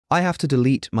I have to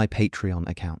delete my Patreon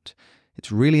account. It's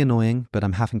really annoying, but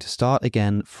I'm having to start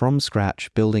again from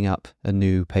scratch building up a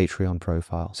new Patreon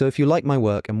profile. So if you like my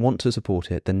work and want to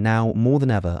support it, then now more than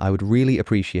ever, I would really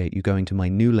appreciate you going to my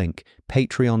new link,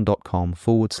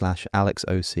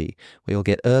 patreon.com/AlexOC, where you'll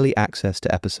get early access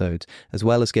to episodes, as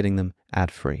well as getting them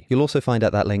ad-free. You'll also find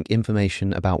at that link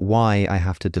information about why I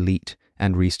have to delete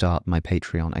and restart my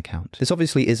Patreon account. This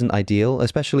obviously isn't ideal,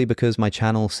 especially because my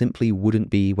channel simply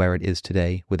wouldn't be where it is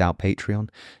today without Patreon.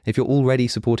 If you're already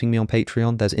supporting me on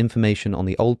Patreon, there's information on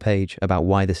the old page about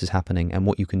why this is happening and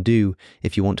what you can do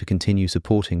if you want to continue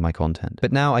supporting my content.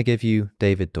 But now I give you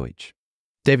David Deutsch.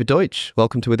 David Deutsch,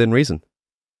 welcome to Within Reason.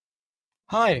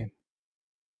 Hi.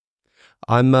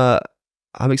 I'm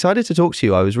excited to talk to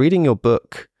you. I was reading your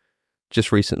book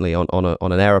just recently on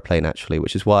an aeroplane, actually,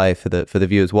 which is why for the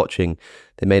viewers watching,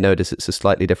 they may notice it's a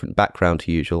slightly different background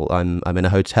to usual. I'm in a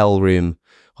hotel room,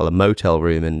 well, a motel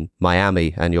room in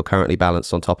Miami, and you're currently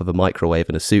balanced on top of a microwave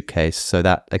and a suitcase, so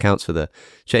that accounts for the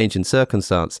change in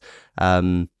circumstance.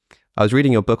 I was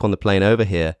reading your book on the plane over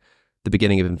here, The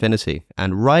Beginning of Infinity,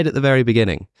 and right at the very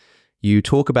beginning, you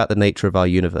talk about the nature of our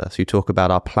universe. You talk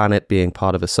about our planet being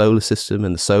part of a solar system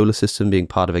and the solar system being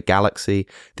part of a galaxy,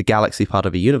 the galaxy part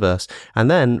of a universe.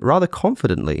 And then, rather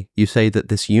confidently, you say that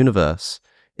this universe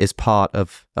is part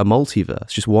of a multiverse,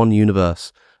 just one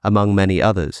universe among many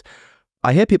others.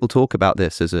 I hear people talk about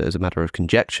this as a matter of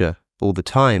conjecture all the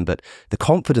time, but the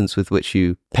confidence with which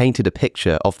you painted a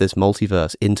picture of this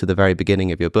multiverse into the very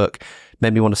beginning of your book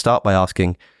made me want to start by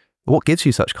asking, what gives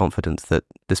you such confidence that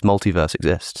this multiverse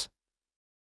exists?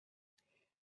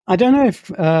 I don't know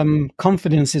if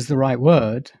confidence is the right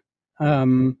word.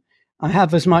 I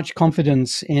have as much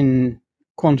confidence in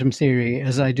quantum theory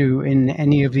as I do in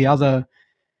any of the other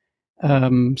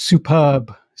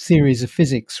superb theories of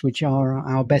physics, which are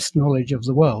our best knowledge of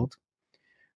the world.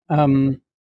 The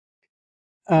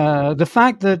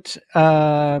fact that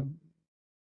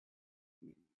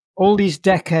all these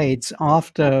decades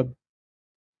after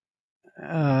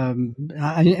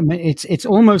it's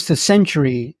almost a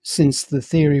century since the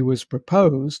theory was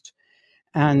proposed,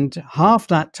 and half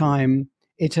that time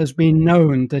it has been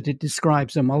known that it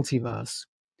describes a multiverse,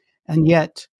 and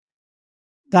yet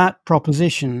that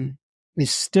proposition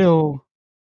is still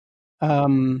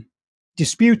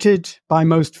disputed by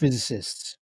most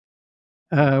physicists.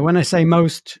 When I say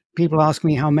most, people ask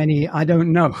me how many. I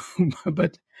don't know,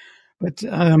 but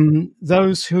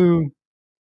those who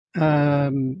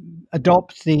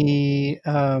adopt the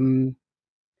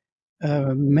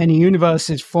many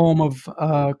universes form of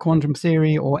quantum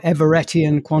theory, or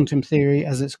Everettian quantum theory,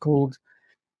 as it's called,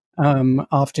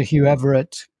 after Hugh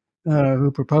Everett,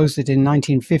 who proposed it in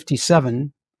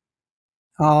 1957,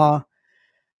 are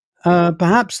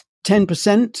perhaps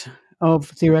 10% of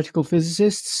theoretical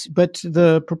physicists, but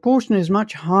the proportion is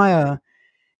much higher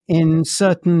in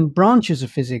certain branches of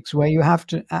physics, where you have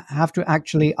to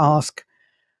actually ask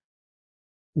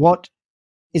what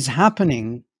is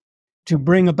happening to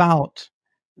bring about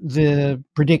the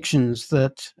predictions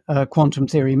that quantum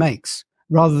theory makes,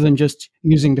 rather than just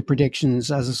using the predictions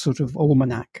as a sort of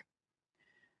almanac.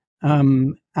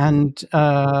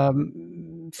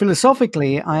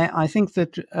 Philosophically, I think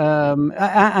that,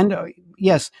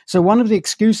 yes, so one of the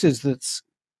excuses that's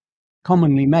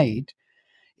commonly made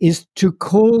is to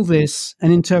call this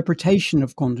an interpretation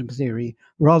of quantum theory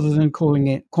rather than calling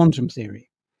it quantum theory.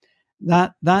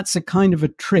 That's a kind of a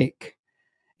trick.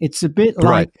 It's a bit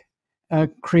like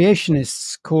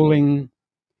creationists calling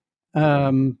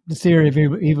the theory of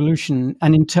evolution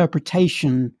an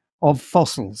interpretation of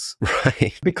fossils.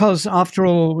 Right. Because after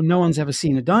all, no one's ever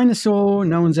seen a dinosaur,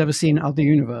 no one's ever seen other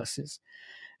universes.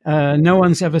 No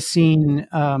one's ever seen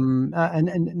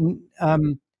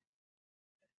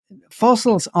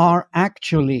fossils are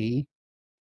actually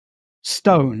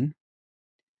stone,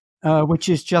 which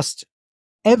is just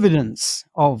evidence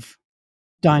of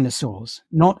dinosaurs,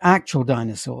 not actual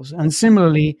dinosaurs. And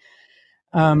similarly,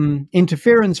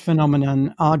 interference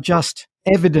phenomenon are just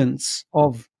evidence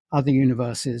of other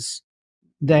universes.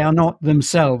 They are not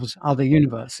themselves other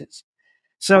universes.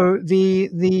 So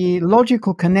the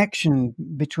logical connection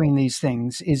between these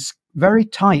things is very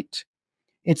tight.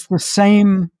 It's the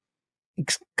same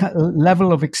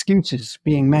level of excuses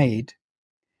being made.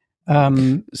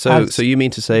 So you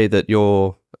mean to say that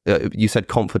you said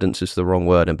confidence is the wrong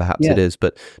word, and perhaps it is,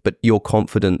 but your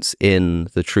confidence in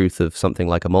the truth of something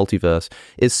like a multiverse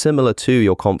is similar to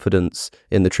your confidence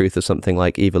in the truth of something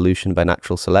like evolution by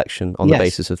natural selection on the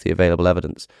basis of the available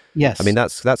evidence. Yes, I mean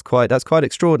that's quite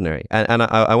extraordinary, and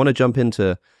I want to jump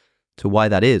into why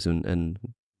that is, and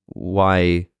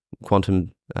why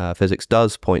quantum physics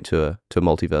does point to a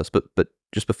multiverse. But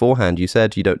just beforehand, you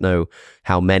said you don't know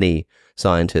how many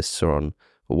scientists are on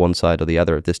one side or the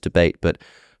other of this debate, but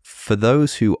for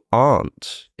those who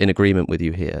aren't in agreement with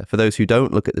you here, for those who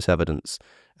don't look at this evidence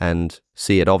and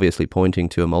see it obviously pointing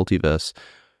to a multiverse,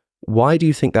 why do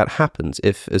you think that happens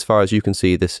if, as far as you can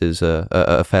see, this is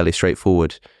a fairly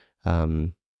straightforward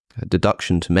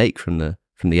deduction to make from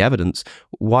the evidence?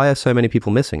 Why are so many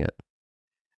people missing it?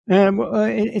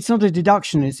 It's not a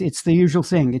deduction. It's the usual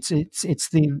thing. It's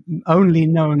the only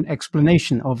known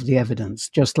explanation of the evidence,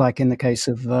 just like in the case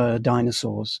of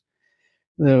dinosaurs,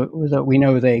 that we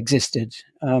know they existed.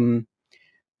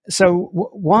 So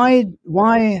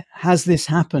why has this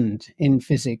happened in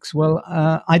physics? Well,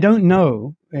 I don't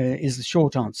know, is the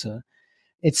short answer.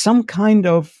 It's some kind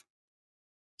of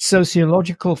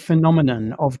sociological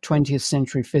phenomenon of 20th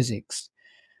century physics.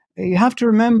 You have to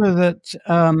remember that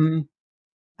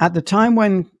at the time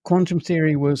when quantum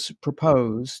theory was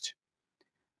proposed,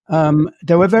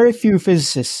 there were very few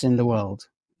physicists in the world,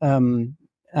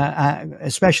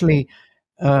 especially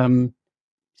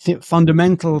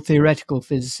fundamental theoretical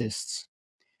physicists.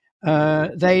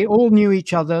 They all knew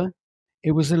each other.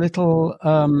 It was a little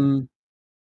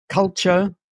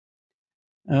culture,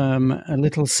 a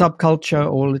little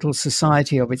subculture or a little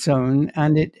society of its own,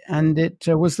 and it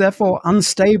was therefore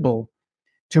unstable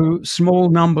to small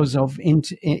numbers of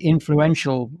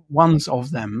influential ones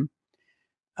of them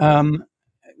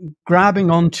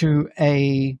grabbing onto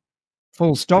a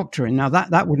false doctrine. Now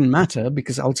that wouldn't matter,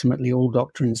 because ultimately all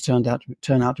doctrines turn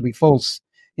out to be false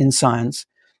in science,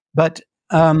 but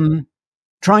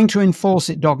trying to enforce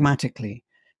it dogmatically,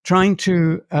 trying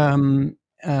to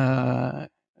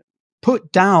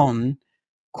put down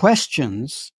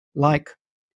questions like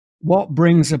what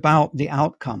brings about the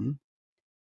outcome,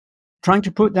 trying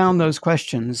to put down those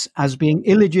questions as being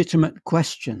illegitimate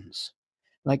questions.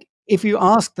 Like, if you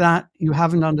ask that, you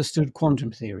haven't understood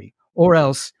quantum theory, or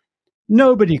else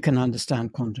nobody can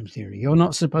understand quantum theory. You're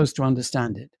not supposed to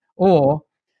understand it. Or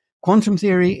quantum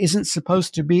theory isn't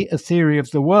supposed to be a theory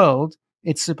of the world.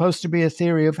 It's supposed to be a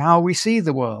theory of how we see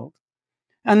the world.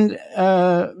 And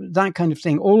that kind of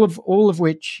thing, all of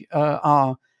which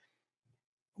are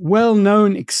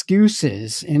well-known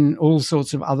excuses in all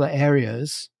sorts of other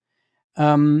areas.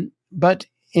 But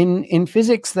in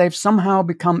physics, they've somehow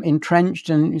become entrenched,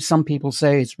 and some people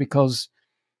say it's because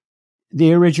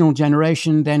the original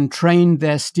generation then trained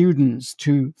their students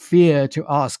to fear to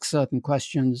ask certain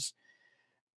questions.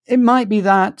 It might be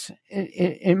that.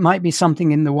 It might be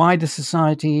something in the wider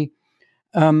society.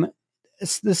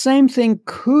 The same thing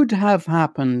could have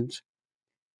happened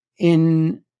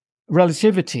in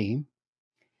relativity.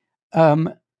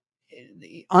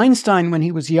 Einstein, when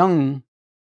he was young,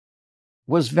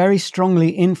 was very strongly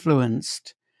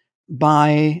influenced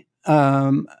by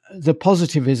the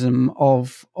positivism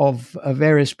of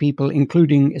various people,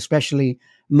 including especially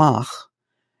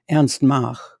Ernst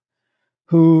Mach,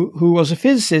 who was a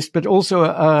physicist, but also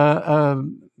a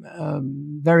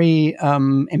very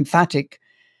emphatic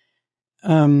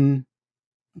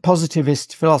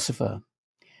positivist philosopher.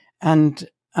 And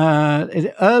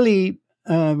early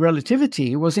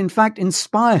relativity was in fact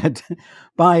inspired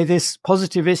by this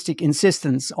positivistic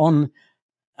insistence on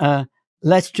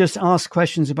let's just ask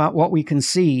questions about what we can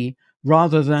see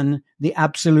rather than the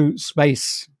absolute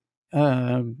space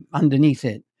underneath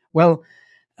it. Well,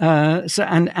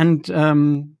 Einstein,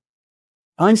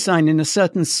 in a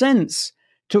certain sense,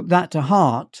 took that to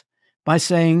heart by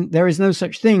saying there is no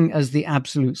such thing as the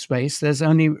absolute space. There's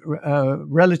only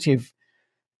relative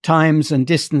times and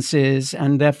distances,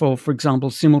 and therefore, for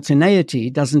example, simultaneity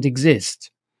doesn't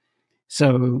exist.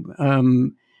 So,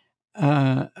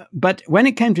 but when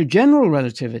it came to general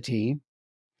relativity,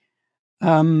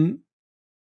 that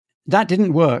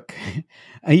didn't work.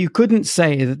 You couldn't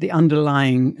say that the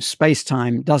underlying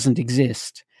space-time doesn't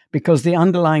exist, because the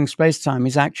underlying space-time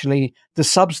is actually the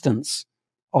substance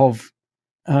of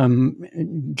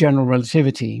general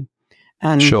relativity.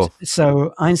 And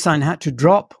so Einstein had to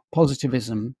drop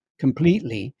positivism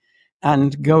completely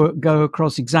and go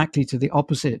across exactly to the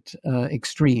opposite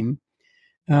extreme,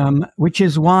 which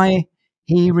is why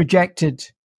he rejected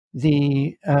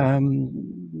the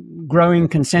growing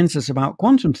consensus about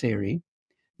quantum theory.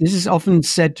 This is often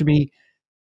said to be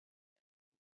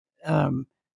a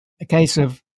case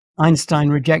of Einstein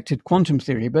rejected quantum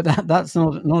theory, but that's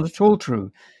not at all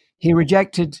true. He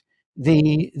rejected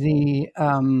the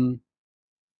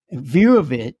view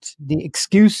of it, the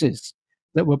excuses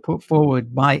that were put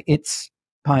forward by its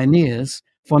pioneers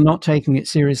for not taking it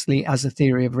seriously as a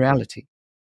theory of reality.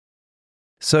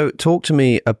 So talk to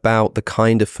me about the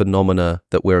kind of phenomena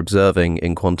that we're observing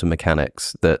in quantum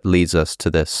mechanics that leads us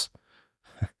to this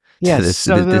Yes.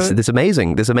 This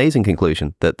amazing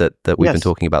conclusion that we've been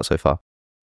talking about so far.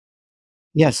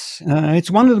 Yes, it's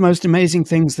one of the most amazing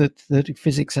things that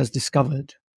physics has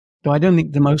discovered. Though I don't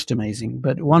think the most amazing,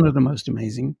 but one of the most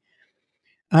amazing.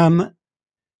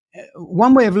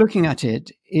 One way of looking at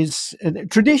it is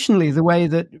traditionally the way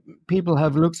that people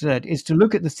have looked at it is to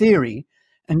look at the theory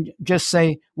and just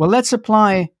say, well, let's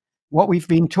apply what we've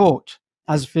been taught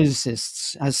as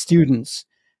physicists, as students,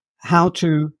 how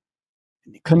to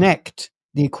connect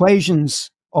the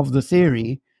equations of the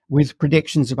theory with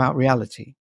predictions about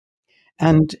reality.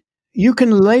 And you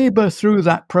can labor through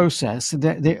that process.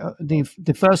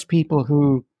 The first people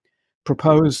who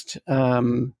proposed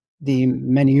the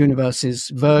many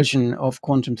universes version of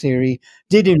quantum theory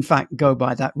did in fact go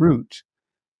by that route.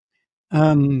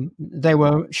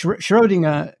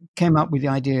 Schrödinger came up with the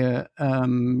idea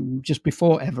just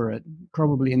before Everett,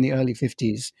 probably in the early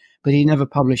 50s, but he never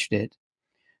published it.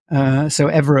 So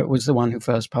Everett was the one who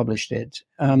first published it.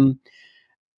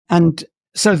 And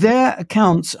so their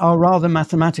accounts are rather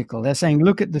mathematical. They're saying,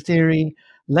 look at the theory,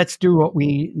 let's do what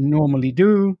we normally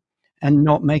do and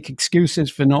not make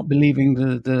excuses for not believing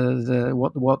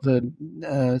what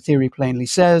the theory plainly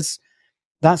says,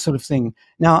 that sort of thing.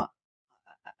 Now,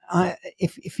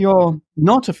 if you're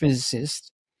not a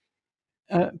physicist,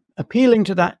 appealing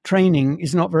to that training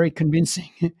is not very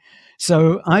convincing.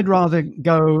 So I'd rather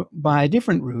go by a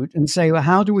different route and say, well,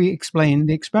 how do we explain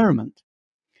the experiment?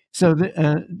 So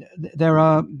there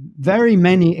are very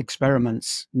many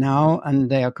experiments now, and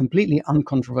they are completely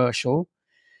uncontroversial.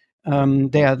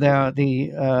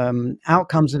 The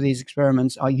outcomes of these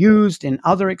experiments are used in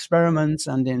other experiments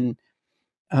and in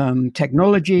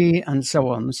technology and so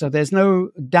on. So there's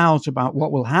no doubt about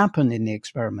what will happen in the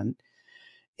experiment.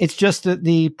 It's just that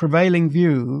the prevailing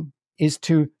view is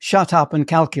to shut up and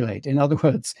calculate. In other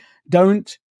words,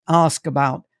 don't ask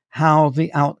about how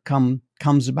the outcome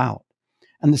comes about.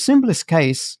 And the simplest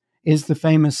case is the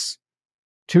famous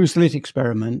two-slit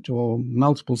experiment or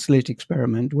multiple slit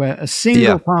experiment, where a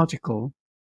single particle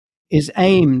is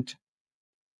aimed.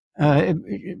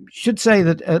 It should say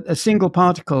that a single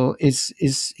particle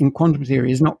is in quantum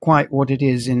theory is not quite what it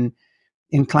is in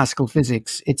classical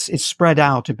physics. It's spread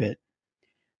out a bit,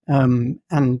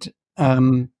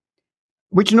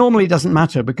 which normally doesn't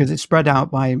matter because it's spread out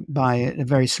by a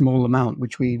very small amount,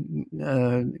 which we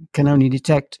can only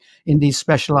detect in these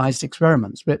specialized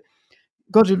experiments. But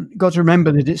got to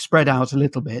remember that it's spread out a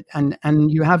little bit,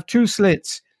 and you have two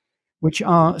slits which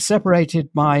are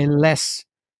separated by less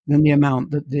than the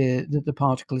amount that the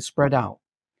particle is spread out.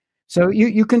 So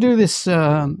you can do this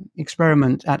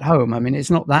experiment at home. I mean,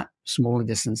 it's not that small a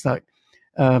distance. Like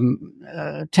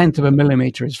a tenth of a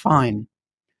millimeter is fine.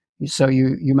 So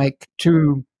you make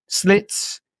two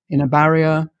slits in a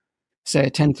barrier, say a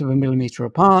tenth of a millimeter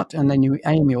apart, and then you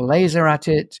aim your laser at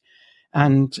it,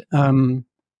 and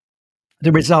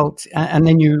the result, and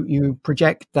then you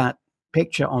project that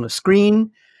picture on a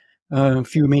screen a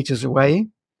few meters away,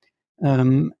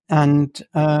 and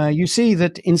you see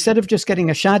that instead of just getting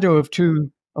a shadow of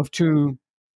two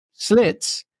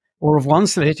slits, or of one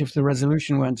slit if the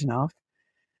resolution weren't enough,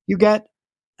 you get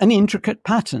an intricate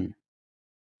pattern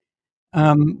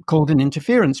called an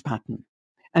interference pattern.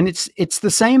 And it's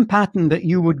the same pattern that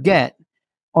you would get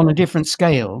on a different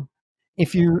scale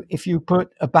if you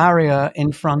put a barrier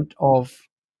in front of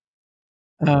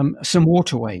some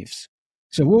water waves.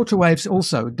 So water waves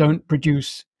also don't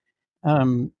produce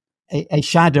a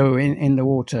shadow in the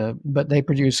water, but they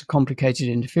produce a complicated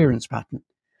interference pattern.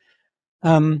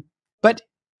 But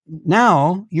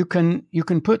now you can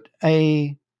put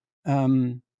a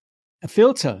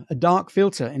filter, a dark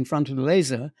filter in front of the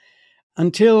laser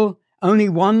until only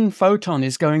one photon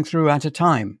is going through at a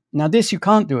time. Now this you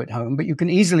can't do at home, but you can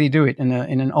easily do it in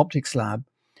an optics lab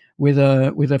with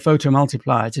a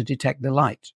photomultiplier to detect the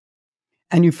light.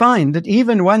 And you find that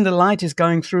even when the light is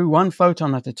going through one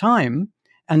photon at a time,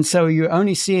 and so you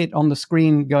only see it on the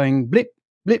screen going blip,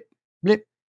 blip, blip,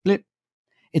 blip,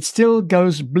 it still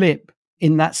goes blip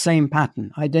in that same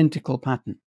pattern, identical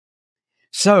pattern.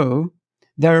 So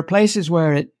there are places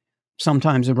where it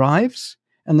sometimes arrives,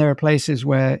 and there are places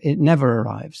where it never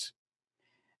arrives.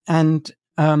 And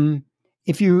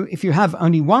if you have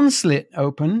only one slit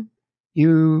open,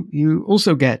 you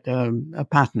also get a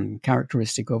pattern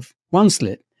characteristic of one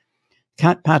slit,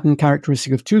 pattern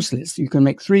characteristic of two slits. You can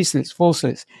make 3 slits, 4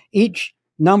 slits. Each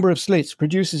number of slits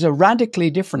produces a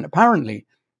apparently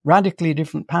radically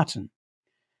different pattern.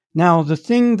 Now, the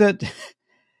thing that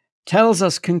tells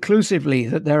us conclusively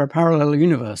that there are parallel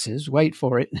universes, wait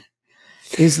for it,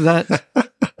 is that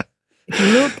if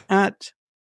you look at,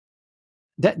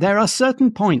 there are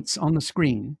certain points on the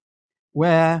screen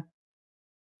where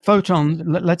photons,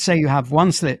 let's say you have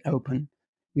one slit open,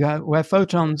 where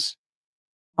photons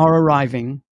are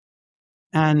arriving,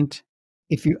 and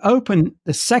if you open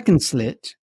the second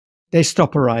slit, they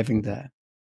stop arriving there.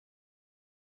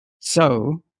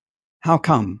 So how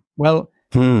come? Well,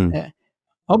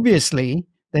 obviously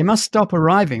they must stop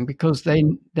arriving because they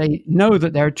know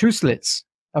that there are two slits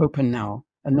open now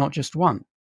and not just one.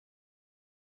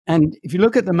 And if you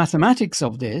look at the mathematics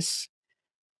of this,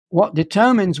 what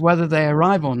determines whether they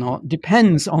arrive or not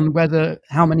depends on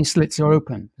how many slits are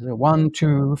open. So 1,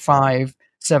 2, 5,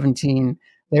 17,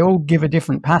 they all give a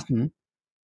different pattern.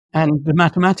 And the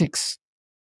mathematics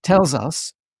tells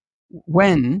us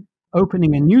when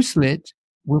opening a new slit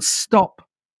will stop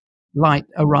light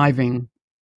arriving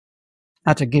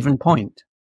at a given point.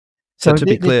 So to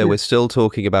be clear, we're still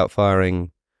talking about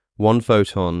firing one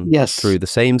photon yes. through the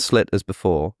same slit as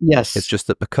before. Yes. It's just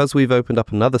that because we've opened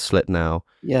up another slit now,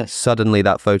 yes. suddenly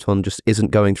that photon just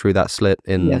isn't going through that slit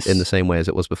in yes. the same way as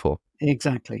it was before.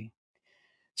 Exactly.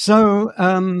 So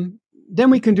then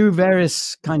we can do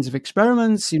various kinds of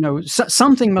experiments.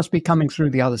 Something must be coming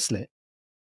through the other slit.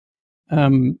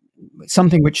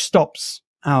 Something which stops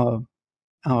our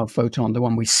photon, the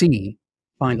one we see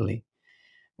finally,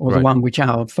 or the one which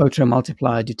our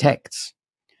photomultiplier detects.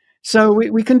 So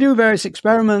we can do various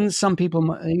experiments. Some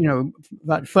people,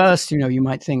 at first, you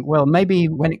might think, well, maybe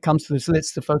when it comes to the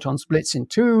slits, the photon splits in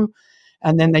two,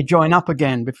 and then they join up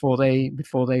again before they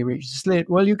reach the slit.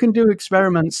 Well, you can do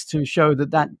experiments to show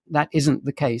that isn't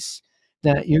the case.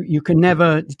 That you can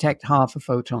never detect half a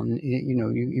photon.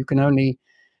 You can only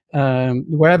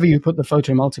wherever you put the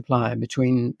photomultiplier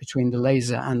between the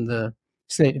laser and the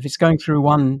slit, if it's going through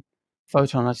one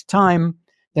photon at a time,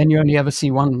 then you only ever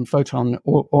see one photon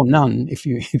or none if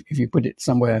you put it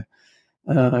somewhere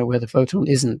where the photon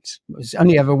isn't. It's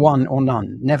only ever one or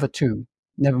none, never two,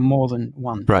 never more than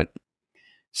one. Right.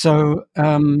 So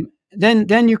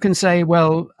then you can say,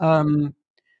 well,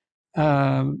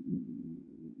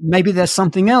 maybe there's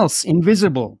something else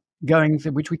invisible going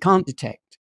through which we can't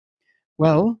detect.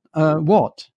 Well,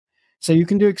 what? So you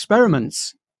can do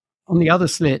experiments on the other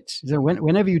slit. So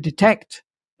whenever you detect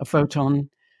a photon,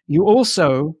 you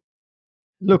also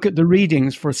look at the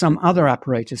readings for some other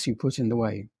apparatus you put in the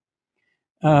way.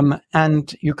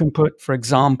 And you can put, for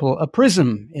example, a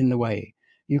prism in the way.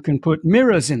 You can put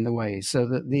mirrors in the way so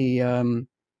that the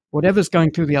whatever's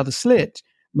going through the other slit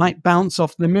might bounce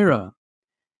off the mirror.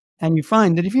 And you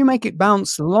find that if you make it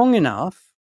bounce long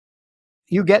enough,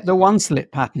 you get the one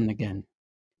slit pattern again.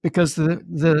 Because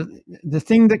the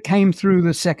thing that came through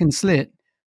the second slit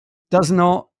does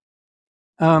not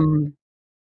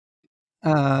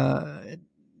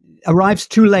arrives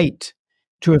too late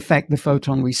to affect the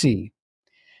photon we see.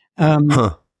 And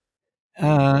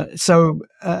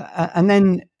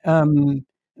then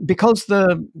because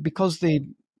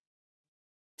the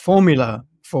formula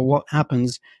for what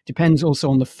happens depends also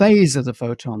on the phase of the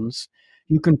photons,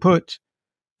 you can put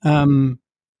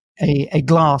a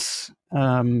glass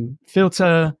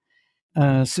filter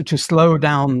so to slow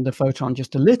down the photon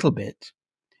just a little bit,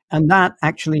 and that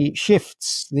actually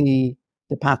shifts the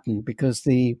pattern because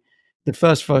the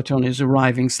first photon is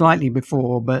arriving slightly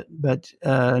before, but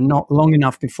not long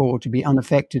enough before to be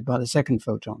unaffected by the second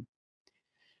photon.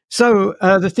 So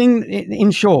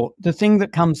in short, the thing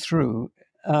that comes through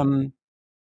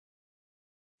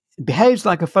behaves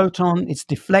like a photon. It's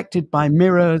deflected by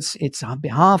mirrors. It's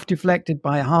half deflected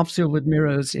by half silvered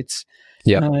mirrors. It's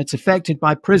affected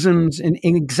by prisms in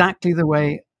exactly the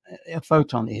way a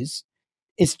photon is.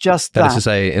 It's just that is to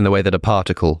say, in the way that a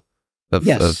particle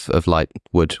of light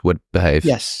would behave.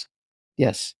 Yes.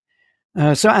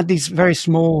 So at these very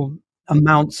small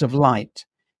amounts of light,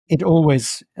 it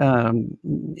always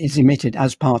is emitted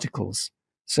as particles.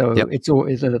 So it's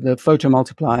always the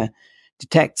photomultiplier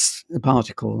detects the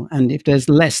particle, and if there's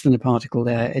less than a particle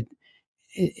there,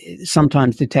 it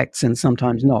sometimes detects and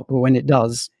sometimes not. But when it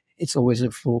does, it's always a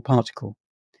full particle.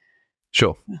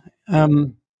 Sure.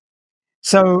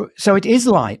 So it is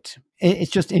light. It's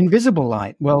just invisible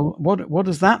light. Well, what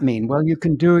does that mean? Well, you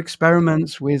can do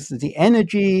experiments with the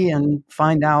energy and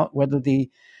find out whether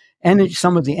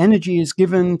some of the energy is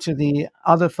given to the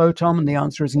other photon, and the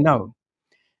answer is no.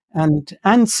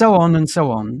 And so on and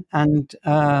so on. And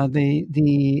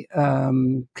the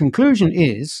conclusion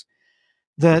is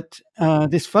that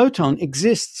this photon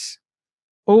exists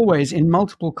always in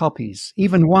multiple copies.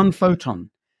 Even one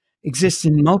photon exists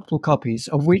in multiple copies,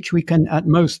 of which we can at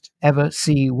most ever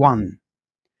see one.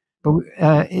 But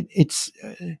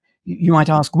you might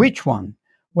ask, which one?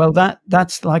 Well,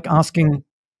 that's like asking,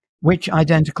 which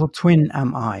identical twin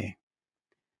am I?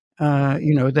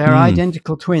 There are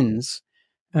identical twins.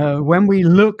 when we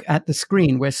look at the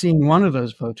screen, we're seeing one of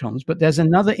those photons, but there's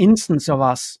another instance of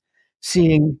us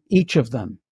seeing each of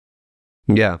them.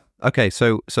 Yeah. Okay.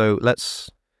 So let's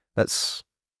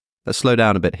slow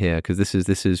down a bit here, because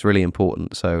this is really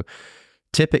important. So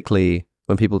typically,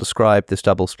 when people describe this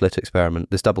double slit experiment,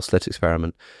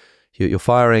 you're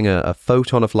firing a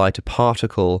photon of light, a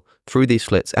particle, through these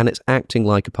slits, and it's acting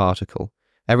like a particle.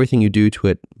 Everything you do to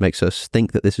it makes us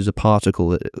think that this is a particle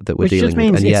that we're dealing with. Which just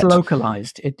means it's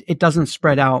localized. It doesn't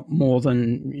spread out more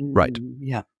than... Right.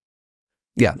 Yeah.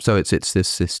 Yeah, so it's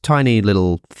this tiny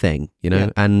little thing,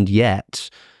 and yet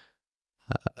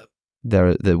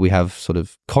we have sort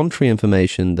of contrary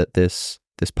information that this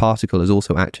particle is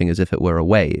also acting as if it were a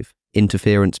wave.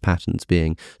 Interference patterns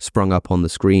being sprung up on the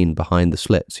screen behind the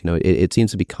slits. It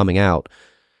seems to be coming out,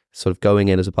 sort of going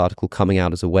in as a particle, coming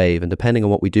out as a wave, and depending on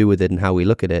what we do with it and how we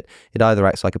look at it, it either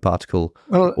acts like a particle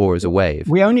or as a wave.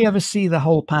 We only ever see the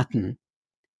whole pattern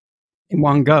in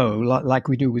one go, like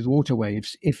we do with water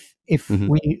waves, if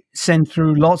we send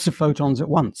through lots of photons at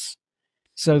once,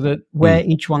 so that where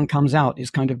each one comes out is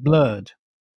kind of blurred.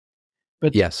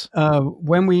 But yes,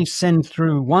 when we send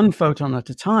through one photon at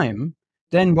a time,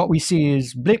 then what we see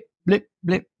is blip, blip,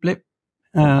 blip, blip,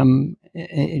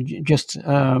 just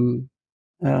across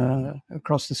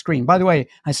the screen. By the way,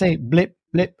 I say blip,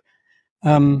 blip.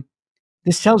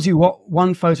 This tells you what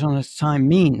one photon at a time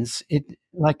means.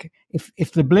 Like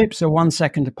if the blips are 1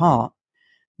 second apart,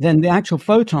 then the actual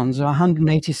photons are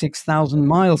 186,000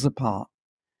 miles apart.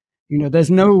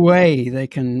 There's no way they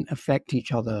can affect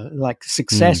each other like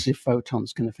successive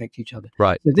photons can affect each other.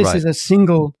 Right. So this is a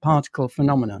single particle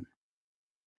phenomenon.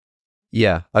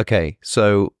 Yeah. Okay.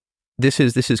 So this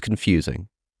is confusing.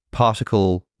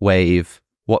 Particle, wave,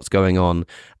 what's going on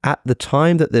at the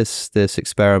time that this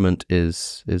experiment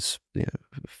is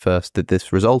first, that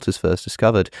this result is first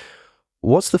discovered?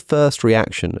 What's the first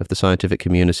reaction of the scientific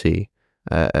community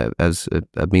as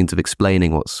a means of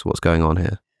explaining what's going on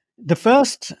here? The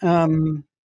first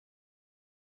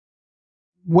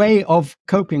way of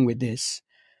coping with this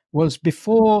was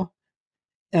before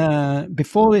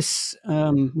this.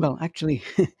 Well, actually,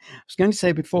 I was going to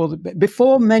say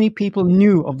before many people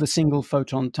knew of the single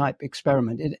photon type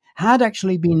experiment. It had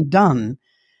actually been done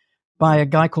by a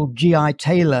guy called G.I.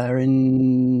 Taylor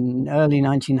in early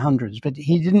 1900s, but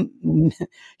he didn't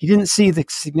see the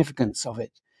significance of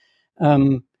it.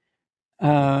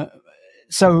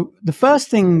 So the first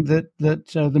thing that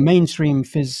the mainstream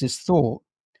physicists thought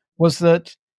was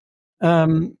that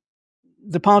the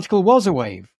particle was a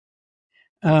wave.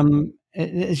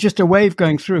 It's just a wave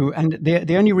going through, and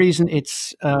the only reason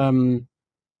it's only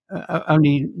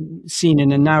seen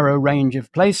in a narrow range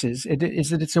of places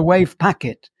is that it's a wave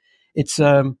packet. It's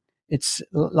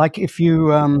like if you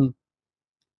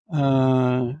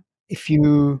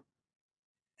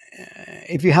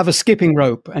have a skipping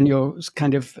rope and you're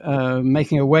kind of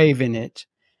making a wave in it,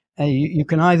 you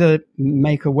can either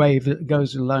make a wave that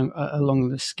goes along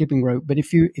the skipping rope, but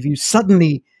if you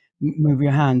suddenly move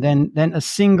your hand, then a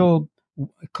single,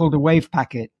 called a wave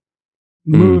packet,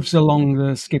 moves along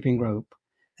the skipping rope.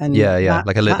 And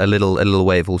like a little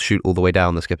wave will shoot all the way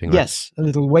down the skipping rope. Yes, a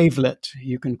little wavelet,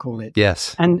 you can call it.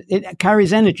 Yes, and it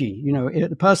carries energy.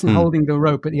 The person holding the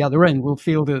rope at the other end will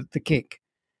feel the kick.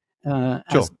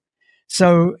 Sure.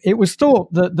 So it was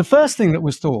thought that the first thing that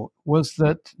was thought was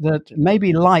that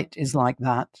maybe light is like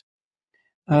that.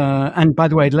 And by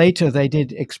the way, later they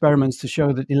did experiments to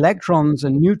show that electrons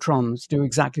and neutrons do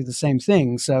exactly the same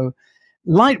thing. So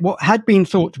light, what had been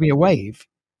thought to be a wave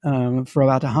for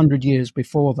about 100 years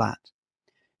before that.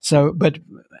 So, but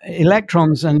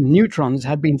electrons and neutrons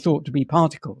had been thought to be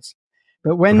particles.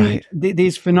 But when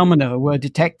these phenomena were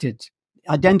detected,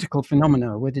 identical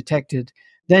phenomena were detected,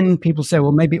 then people say,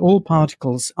 well, maybe all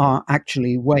particles are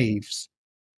actually waves.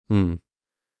 And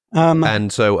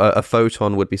so a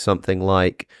photon would be something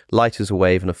like, light is a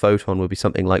wave, and a photon would be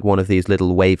something like one of these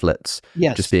little wavelets,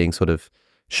 just being sort of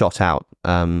shot out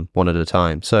one at a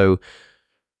time. So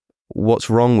what's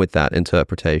wrong with that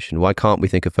interpretation? Why can't we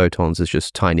think of photons as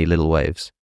just tiny little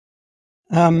waves?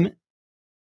 Well,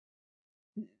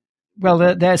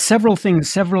 there are several things,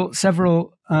 several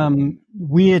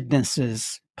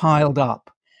weirdnesses piled up.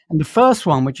 And the first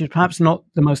one, which is perhaps not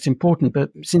the most important, but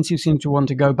since you seem to want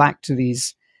to go back to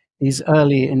these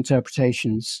early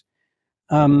interpretations,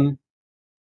 the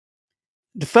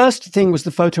first thing was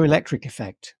the photoelectric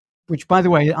effect, which, by the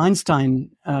way, Einstein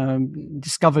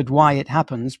discovered why it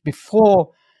happens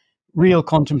before real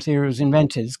quantum theory was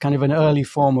invented. It's kind of an early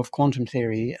form of quantum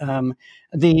theory.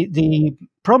 The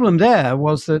problem there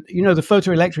was that, the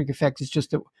photoelectric effect is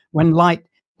just that when light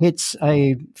hits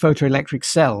a photoelectric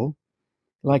cell,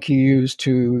 like you use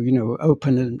to,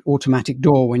 open an automatic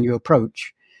door when you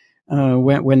approach.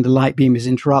 When the light beam is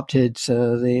interrupted,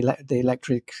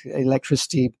 the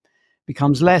electricity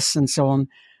becomes less, and so on.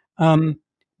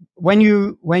 When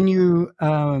you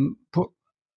put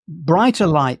brighter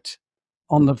light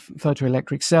on the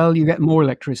photoelectric cell, you get more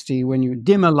electricity. When you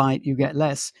dimmer light, you get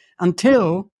less,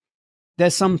 until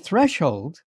there's some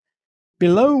threshold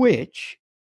below which,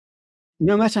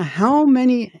 no matter how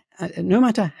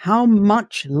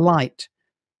much light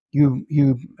you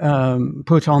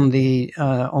put on the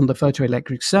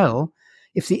photoelectric cell,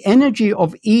 if the energy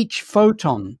of each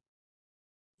photon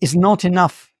is not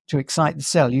enough to excite the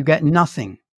cell, you get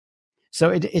nothing. So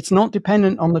it's not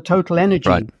dependent on the total energy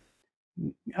Right.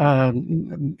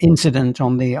 Incident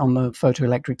on the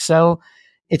photoelectric cell.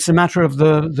 It's a matter of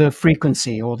the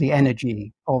frequency or the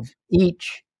energy of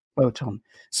each photon.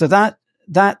 So that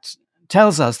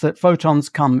tells us that photons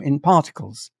come in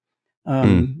particles.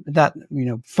 That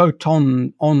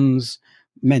photons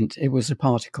meant it was a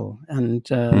particle, and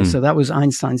so that was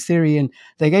Einstein's theory. And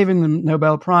they gave him the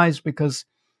Nobel Prize because,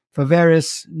 for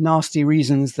various nasty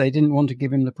reasons, they didn't want to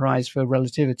give him the prize for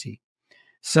relativity.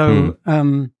 So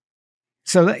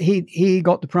so that he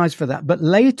got the prize for that. But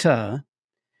later,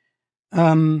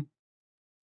 there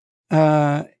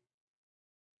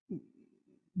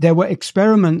were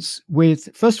experiments with,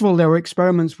 first of all, there were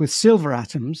experiments with silver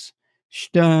atoms,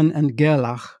 Stern and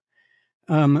Gerlach,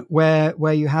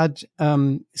 where you had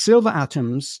silver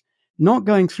atoms not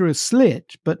going through a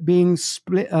slit, but being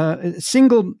split, a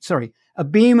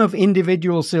beam of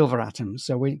individual silver atoms.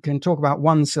 So we can talk about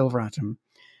one silver atom,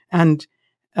 and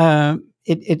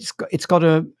it's got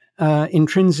a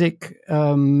intrinsic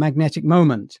magnetic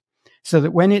moment, so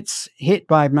that when it's hit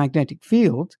by a magnetic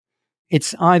field,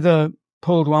 it's either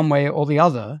pulled one way or the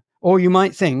other. Or you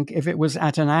might think, if it was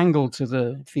at an angle to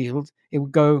the field, it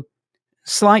would go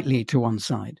slightly to one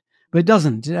side, but it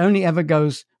doesn't. It only ever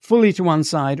goes fully to one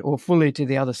side or fully to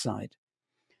the other side.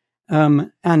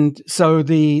 And so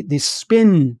the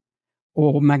spin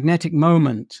or magnetic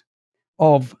moment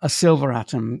of a silver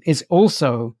atom is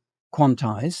also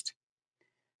quantized.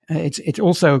 It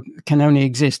also can only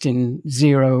exist in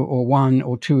 0 or 1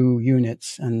 or 2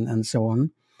 units, and so on.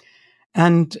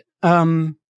 And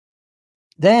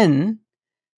then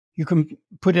you can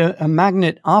put a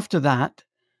magnet after that.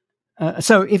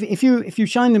 So if you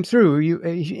shine them through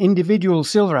individual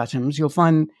silver atoms, you'll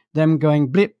find them going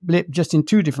blip, blip, just in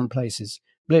 2 different places.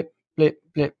 Blip, blip,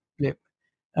 blip, blip,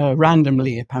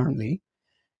 randomly, apparently.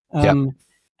 And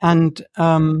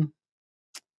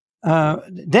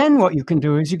then what you can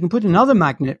do is you can put another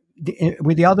magnet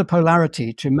with the other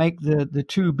polarity to make the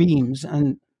 2 beams.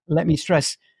 And let me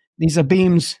stress, these are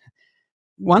beams.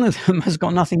 One of them has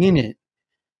got nothing in it.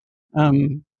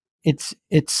 It's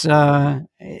a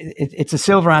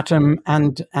silver atom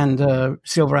and a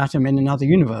silver atom in another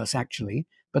universe, actually,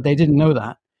 but they didn't know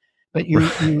that. But you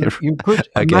put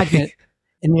a magnet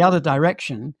in the other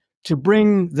direction to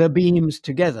bring the beams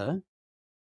together,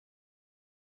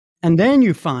 and then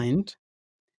you find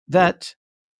that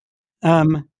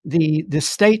the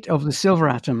state of the silver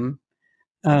atom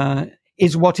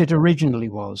is what it originally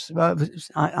was.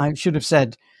 I should have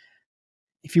said,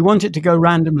 if you want it to go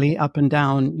randomly up and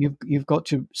down, you've got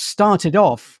to start it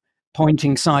off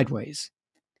pointing sideways.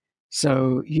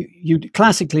 So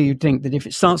classically you'd think that if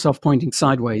it starts off pointing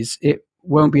sideways, it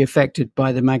won't be affected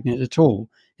by the magnet at all.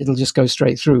 It'll just go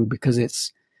straight through because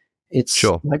it's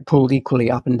sure, like pulled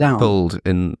equally up and down. Pulled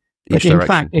in each direction. But in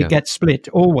fact, it gets split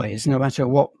always, no matter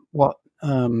what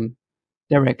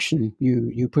direction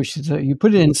you push it. You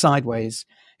put it in sideways,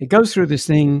 it goes through this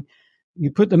thing.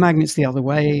 You put the magnets the other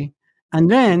way, and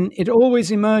then it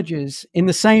always emerges in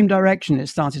the same direction it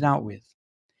started out with.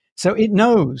 So it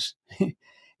knows,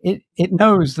 it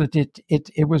knows that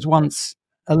it was once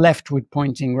a leftward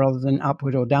pointing rather than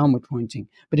upward or downward pointing.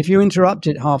 But if you interrupt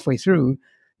it halfway through,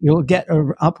 you'll get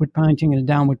an upward pointing and a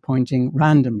downward pointing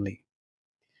randomly.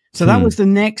 So that was the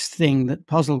next thing that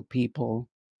puzzled people.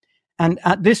 And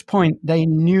at this point, they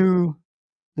knew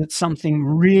that something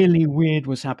really weird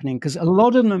was happening, because a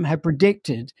lot of them had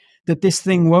predicted that this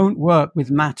thing won't work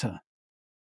with matter.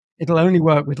 It'll only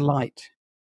work with light.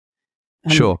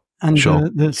 And,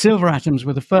 the silver atoms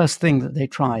were the first thing that they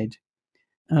tried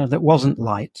that wasn't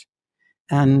light.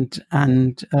 And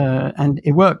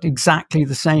it worked exactly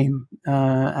the same.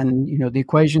 And, the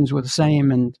equations were the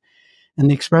same, and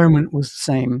the experiment was the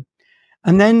same.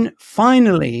 And then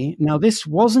finally, now this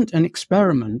wasn't an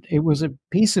experiment, it was a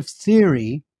piece of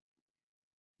theory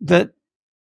that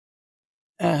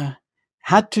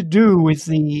had to do with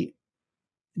the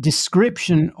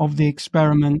description of the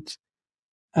experiment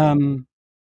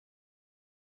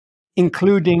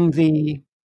including the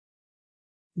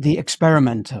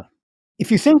experimenter.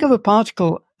 If you think of a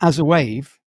particle as a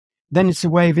wave, then it's a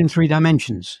wave in 3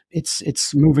 dimensions.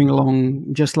 It's moving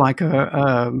along just like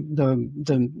the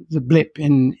blip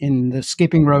in the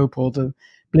skipping rope, or the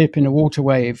blip in a water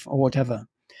wave, or whatever.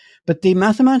 But the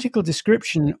mathematical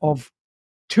description of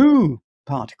 2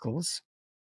 particles,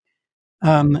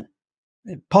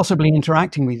 possibly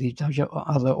interacting with each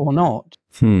other or not,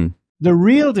 the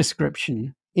real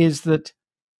description is that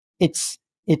its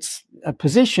a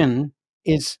position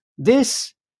is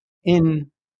this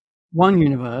in one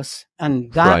universe,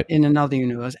 and that in another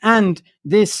universe, and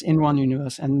this in one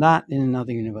universe, and that in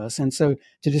another universe. And so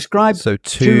to describe... So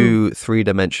 2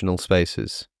 3-dimensional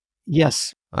spaces.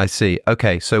 Yes. I see.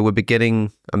 Okay, so I'm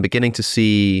beginning to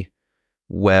see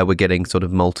where we're getting sort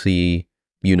of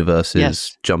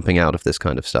multi-universes jumping out of this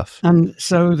kind of stuff. And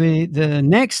so the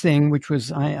next thing, which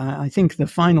was, I think, the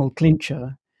final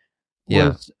clincher,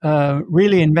 was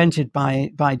really invented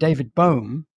by David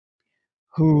Bohm,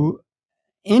 who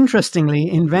interestingly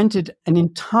invented an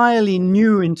entirely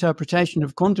new interpretation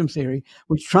of quantum theory,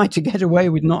 which tried to get away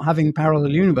with not having parallel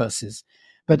universes.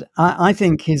 But I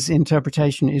think his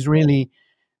interpretation is really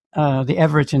the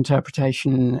Everett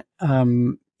interpretation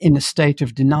in a state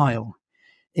of denial.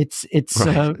 It's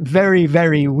very,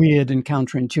 very weird and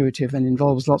counterintuitive, and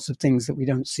involves lots of things that we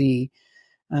don't see,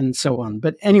 and so on.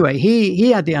 But anyway,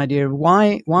 he had the idea of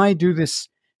why do this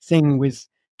thing with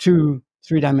 2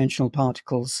 3-dimensional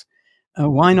particles?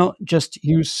 Why not just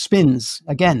use spins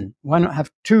again? Why not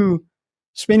have 2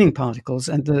 spinning particles,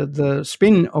 and the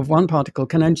spin of one particle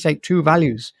can only take 2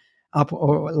 values up,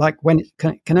 or like when it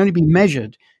can only be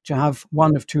measured to have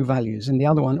one of 2 values, and the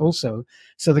other one also.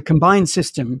 So the combined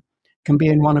system can be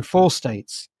in one of 4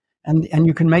 states, and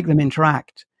you can make them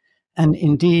interact. And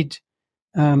indeed,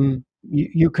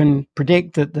 you can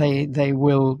predict that they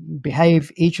will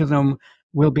behave, each of them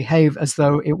will behave as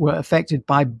though it were affected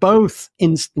by both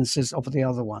instances of the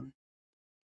other one.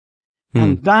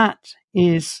 And that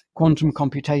is quantum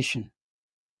computation.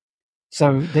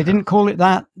 So they didn't call it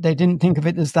that, they didn't think of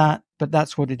it as that, but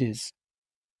that's what it is.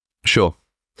 Sure.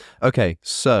 Okay,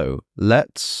 so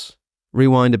let's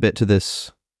rewind a bit to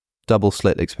this double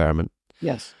slit experiment.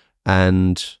 Yes.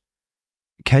 And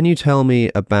can you tell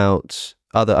me about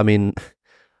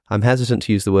I'm hesitant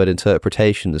to use the word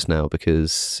interpretations now,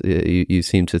 because you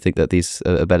seem to think that these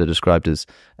are better described as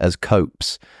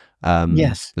copes.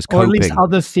 Yes, as or at least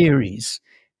other theories,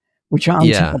 which are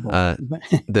untenable.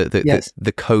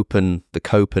 The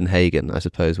Copenhagen, I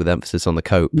suppose, with emphasis on the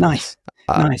cope. Nice.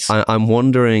 I'm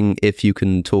wondering if you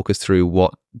can talk us through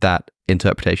what that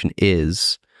interpretation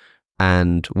is,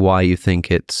 and why you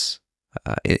think it's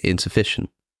insufficient.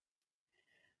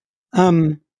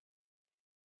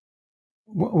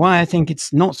 Why I think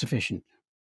it's not sufficient.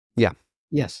 Yeah.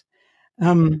 Yes.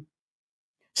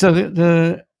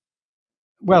 So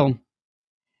well,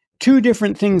 2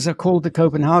 different things are called the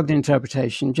Copenhagen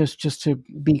interpretation, just to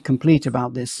be complete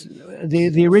about this.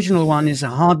 The original one is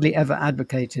hardly ever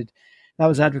advocated. That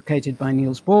was advocated by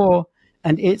Niels Bohr,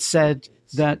 and it said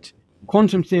that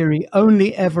quantum theory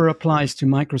only ever applies to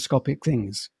microscopic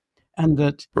things, and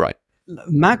that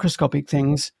macroscopic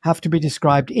things have to be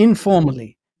described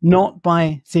informally, not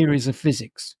by theories of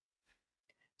physics.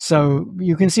 So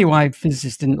you can see why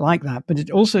physicists didn't like that, but it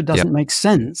also doesn't make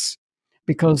sense,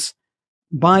 because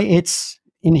by its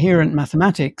inherent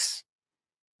mathematics,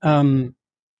 quantum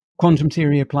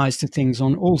theory applies to things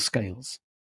on all scales.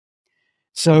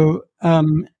 So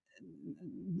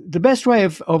the best way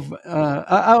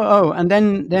and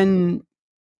then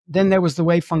there was the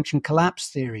wave function collapse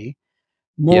theory,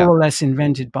 more or less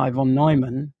invented by von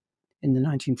Neumann in the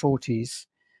 1940s,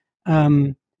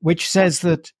 which says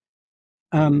that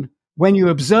when you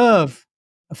observe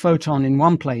a photon in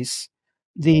one place,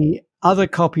 the other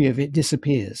copy of it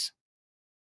disappears.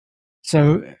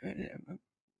 So,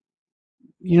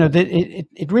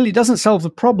 it really doesn't solve the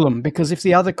problem, because if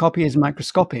the other copy is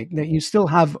microscopic, that you still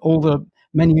have all the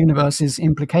many universes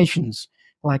implications.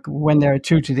 Like when there are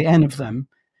 2 to the n of them,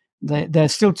 they're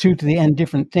still 2 to the n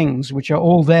different things, which are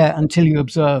all there until you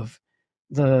observe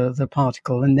the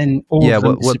particle, and then all of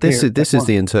them disappear. This is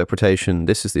the interpretation.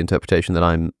 This is the interpretation that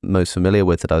I'm most familiar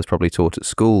with, that I was probably taught at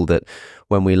school. That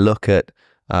when we look at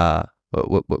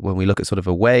sort of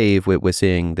a wave, we're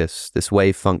seeing this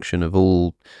wave function of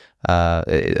all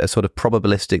a sort of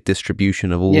probabilistic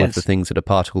distribution of all of the things that a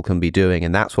particle can be doing,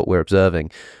 and that's what we're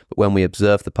observing. But when we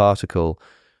observe the particle,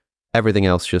 everything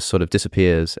else just sort of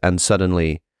disappears, and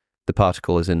suddenly the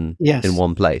particle is in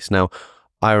one place. Now,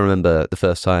 I remember the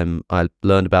first time I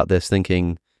learned about this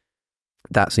thinking,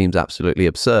 that seems absolutely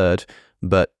absurd,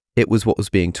 but it was what was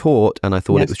being taught, and I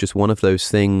thought Yes. it was just one of those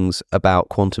things about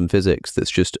quantum physics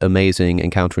that's just amazing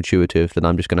and counterintuitive that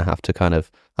I'm just going to have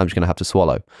to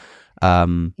swallow.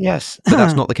 Yes. But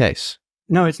that's not the case.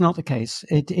 No, it's not the case.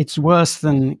 It's worse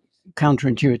than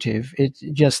counterintuitive. It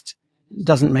just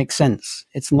doesn't make sense.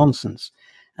 It's nonsense.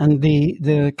 And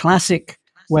the classic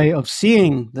way of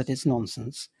seeing that it's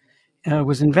nonsense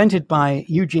was invented by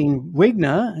Eugene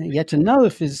Wigner, yet another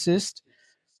physicist,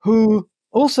 who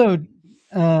also,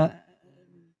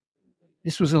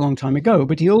 this was a long time ago,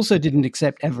 but he also didn't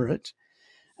accept Everett.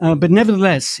 But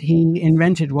nevertheless, he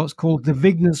invented what's called the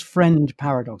Wigner's friend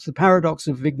paradox, the paradox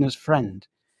of Wigner's friend.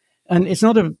 And it's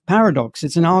not a paradox,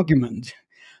 it's an argument.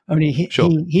 Only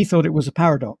he thought it was a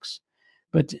paradox.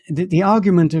 But the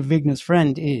argument of Wigner's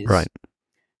friend is, right,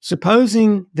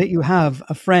 supposing that you have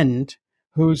a friend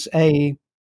who's a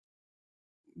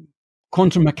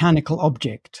quantum mechanical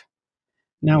object.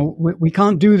 Now, we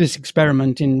can't do this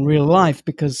experiment in real life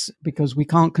because we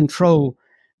can't control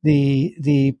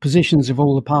the positions of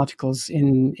all the particles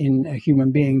in a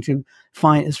human being to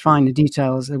find as fine a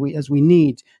detail as we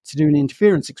need to do an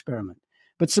interference experiment.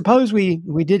 But suppose we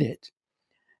did it,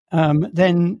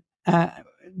 then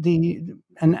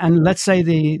let's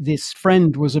say this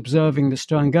friend was observing the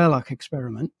Stern-Gerlach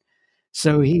experiment,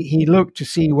 so he looked to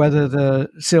see whether the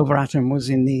silver atom was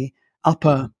in the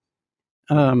upper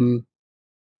on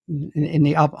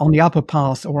the upper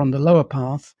path or on the lower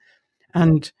path,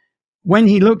 and when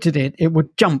he looked at it, it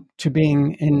would jump to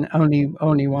being in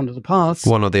only one of the paths,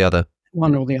 one or the other,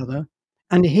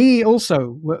 and he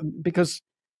also, because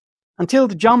until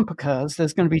the jump occurs,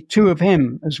 there's going to be two of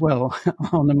him as well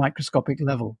on the microscopic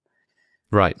level.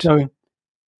 Right. So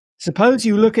suppose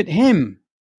you look at him,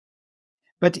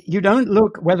 but you don't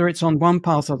look whether it's on one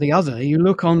path or the other. You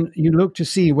look to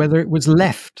see whether it was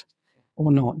left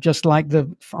or not. Just like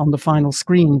on the final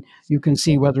screen, you can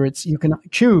see whether you can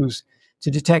choose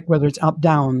to detect whether it's up,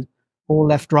 down, or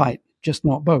left, right, just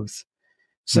not both.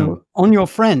 So on your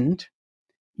friend,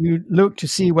 you look to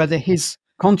see whether his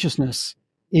consciousness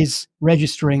is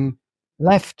registering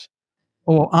left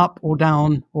or up or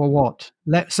down or what.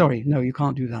 Sorry, no, you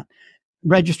can't do that.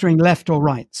 Registering left or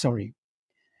right, sorry.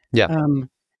 Yeah.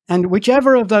 And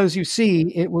whichever of those you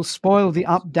see, it will spoil the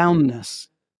up-downness.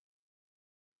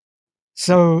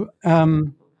 So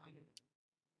I'm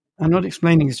not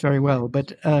explaining this very well,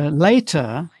 but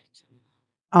later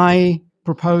I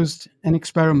proposed an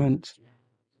experiment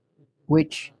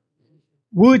which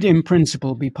would in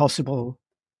principle be possible,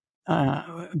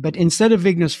 but instead of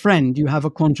Wigner's friend, you have a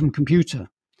quantum computer.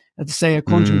 Let's say a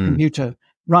quantum computer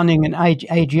running an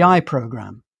AGI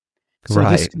program. So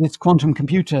this quantum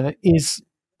computer is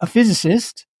a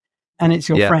physicist, and it's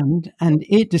your friend, and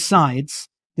it decides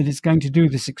that it's going to do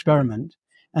this experiment.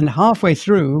 And halfway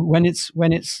through, when it's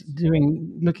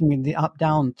looking at the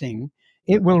up-down thing,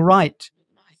 it will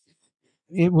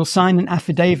sign an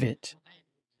affidavit,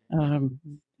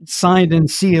 signed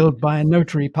and sealed by a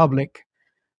notary public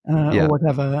or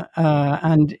whatever,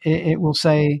 and it will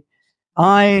say,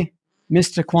 "I,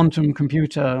 Mr. Quantum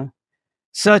Computer,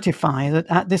 certify that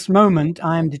at this moment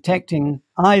I am detecting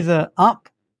either up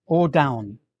or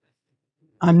down.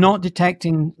 I'm not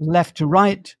detecting left to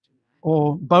right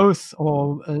or both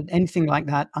or anything like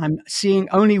that. I'm seeing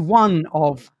only one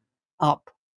of up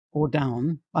or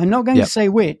down. I'm not going to say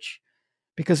which,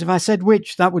 because if I said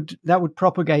which, that would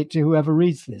propagate to whoever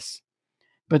reads this.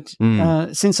 But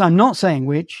since I'm not saying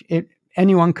which,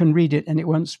 anyone can read it and it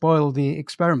won't spoil the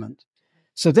experiment.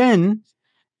 So then,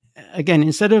 again,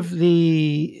 instead of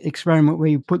the experiment where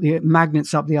you put the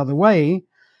magnets up the other way,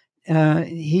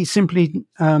 he simply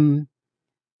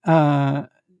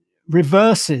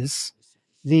reverses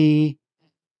the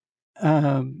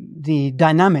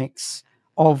dynamics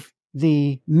of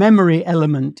the memory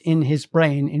element in his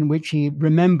brain in which he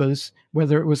remembers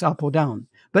whether it was up or down,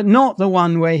 but not the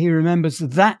one where he remembers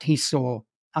that he saw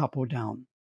up or down.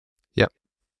 Yep.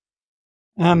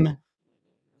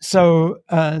 So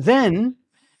then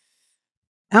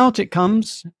out it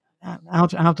comes,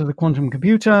 out of the quantum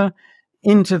computer,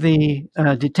 into the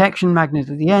detection magnet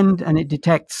at the end, and it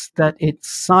detects that it's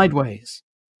sideways.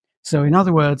 So in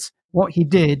other words, what he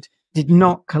did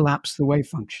not collapse the wave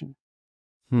function.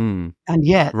 And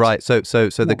yet... Right, so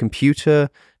the computer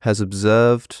has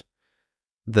observed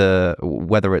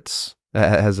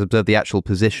has observed the actual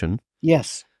position.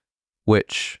 Yes.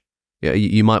 Which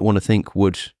you might want to think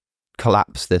would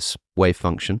collapse this wave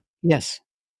function. Yes.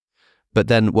 But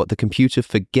then what the computer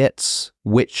forgets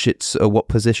what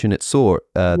position it saw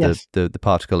the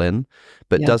particle in,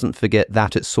 but doesn't forget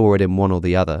that it saw it in one or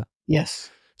the other. Yes.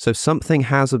 So something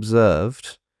has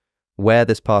observed where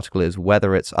this particle is,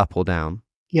 whether it's up or down.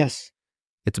 Yes.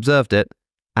 It's observed it,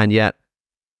 and yet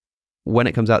when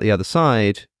it comes out the other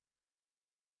side,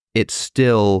 it's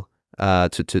still,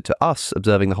 to us,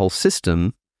 observing the whole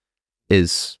system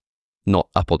is not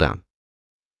up or down.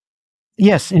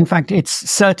 Yes, in fact, it's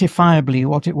certifiably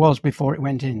what it was before it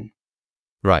went in.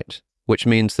 Right. Which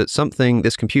means that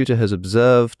this computer has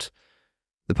observed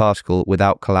the particle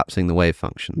without collapsing the wave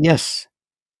function. Yes,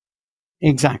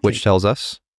 exactly. Which tells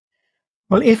us?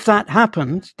 Well, if that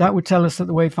happened, that would tell us that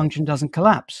the wave function doesn't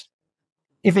collapse.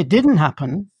 If it didn't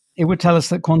happen, it would tell us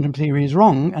that quantum theory is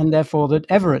wrong, and therefore that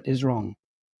Everett is wrong.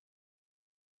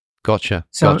 Gotcha.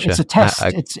 So gotcha. It's a test.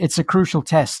 It's a crucial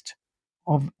test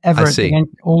of Everett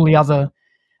against all the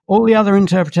other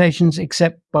interpretations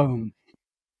except Bohm.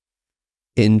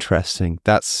 Interesting.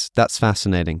 That's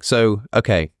fascinating. So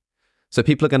okay, so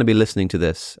people are going to be listening to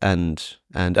this, and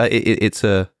it's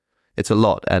a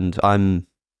lot, and I'm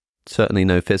certainly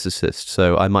no physicist,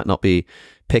 so I might not be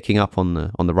picking up on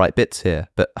the right bits here,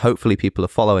 but hopefully people are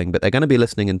following. But they're going to be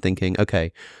listening and thinking,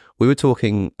 okay, we were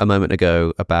talking a moment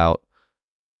ago about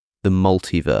the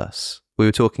multiverse. We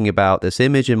were talking about this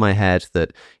image in my head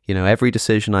that, every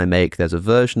decision I make, there's a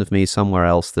version of me somewhere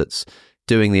else that's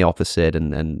doing the opposite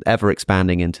and ever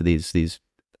expanding into these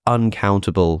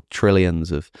uncountable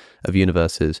trillions of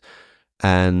universes.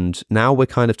 And now we're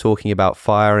kind of talking about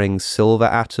firing silver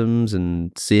atoms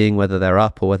and seeing whether they're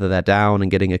up or whether they're down and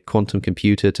getting a quantum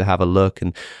computer to have a look.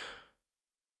 And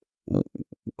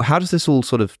how does this all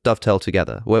sort of dovetail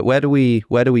together? Where do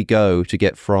we go to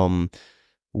get from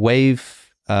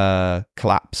wave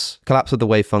collapse of the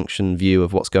wave function view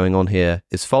of what's going on here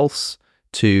is false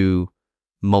to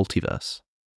multiverse?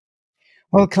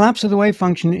 Well, collapse of the wave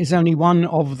function is only one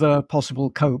of the possible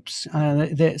copes.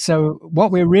 So what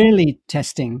we're really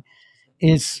testing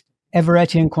is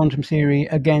Everettian quantum theory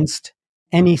against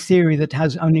any theory that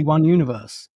has only one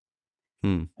universe.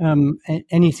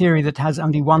 Any theory that has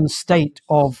only one state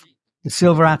of the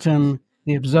silver atom,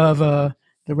 the observer,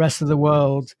 the rest of the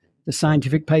world, the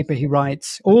scientific paper he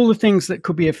writes, all the things that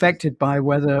could be affected by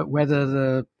whether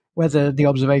the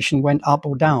observation went up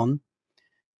or down.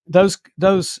 Those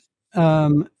are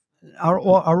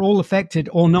all affected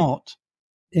or not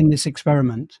in this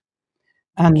experiment,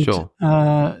 and sure.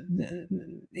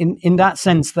 In that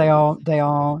sense, they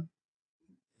are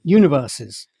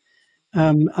universes.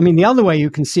 The other way you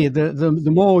can see it,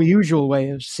 the more usual way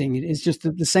of seeing it is just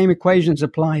that the same equations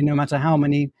apply no matter how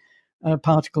many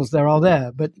particles there are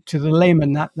there. But to the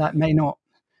layman, that may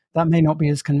not be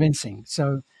as convincing.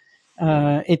 So.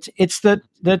 It's that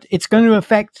it's going to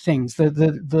affect things.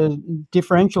 The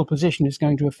differential position is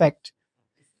going to affect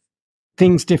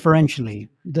things differentially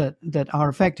that are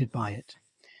affected by it.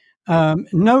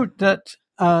 Note that,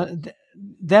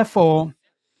 therefore,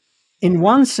 in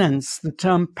one sense, the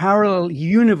term parallel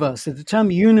universe, the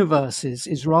term universes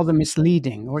is rather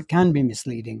misleading, or it can be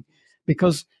misleading,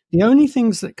 because the only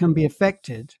things that can be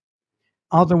affected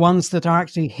are the ones that are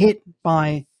actually hit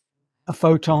by a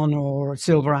photon or a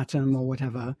silver atom or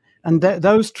whatever, and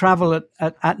those travel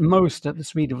at most at the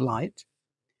speed of light,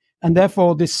 and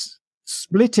therefore this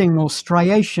splitting or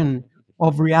striation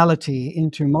of reality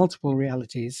into multiple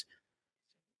realities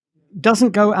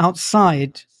doesn't go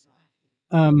outside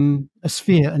a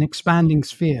sphere, an expanding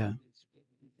sphere.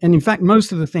 And in fact,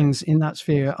 most of the things in that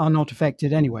sphere are not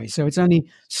affected anyway, so it's only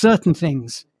certain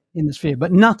things in the sphere,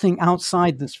 but nothing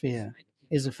outside the sphere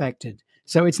is affected.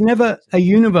 So it's never a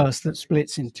universe that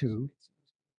splits in two.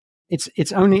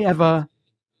 It's only ever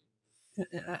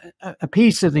a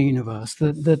piece of the universe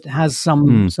that has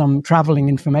some traveling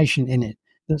information in it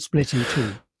that split in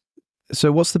two.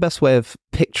 So what's the best way of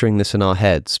picturing this in our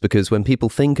heads? Because when people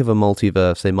think of a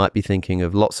multiverse, they might be thinking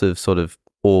of lots of sort of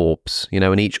orbs,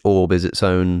 and each orb is its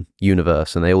own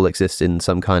universe and they all exist in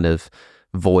some kind of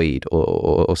void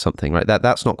or something, right?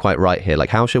 That's not quite right here.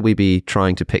 Like, how should we be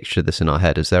trying to picture this in our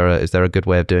head? Is there a good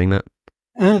way of doing that?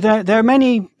 There are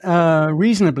many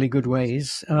reasonably good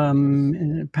ways,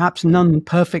 perhaps none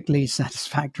perfectly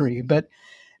satisfactory. But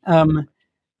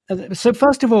so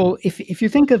first of all, if you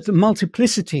think of the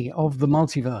multiplicity of the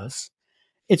multiverse,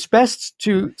 it's best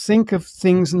to think of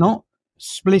things not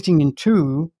splitting in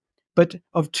two, but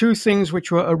of two things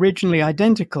which were originally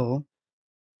identical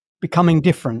becoming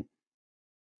different.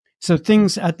 So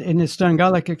things in the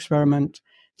Stern-Gerlach experiment,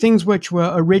 things which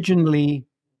were originally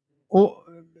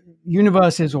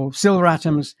universes or silver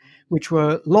atoms,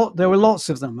 there were lots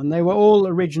of them, and they were all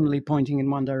originally pointing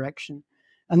in one direction.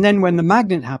 And then when the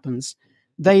magnet happens,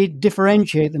 they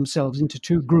differentiate themselves into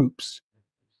two groups.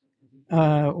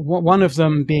 One of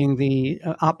them being the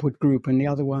upward group, and the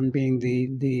other one being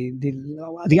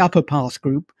the upper path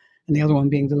group, and the other one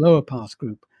being the lower path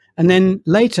group. And then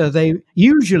later, they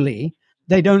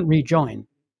don't rejoin.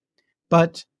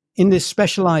 But in this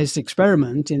specialized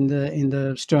experiment, in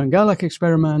the Stern-Gerlach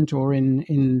experiment or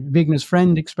in Wigner's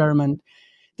friend experiment,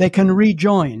 they can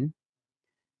rejoin,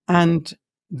 and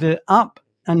the up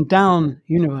and down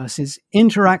universes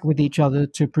interact with each other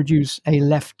to produce a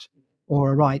left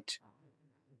or a right.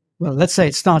 Well, let's say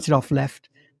it started off left.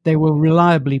 They will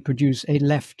reliably produce a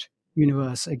left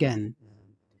universe again.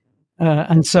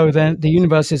 And so then the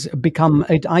universes become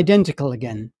identical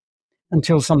again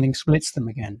until something splits them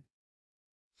again.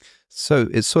 So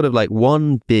it's sort of like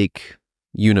one big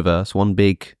universe, one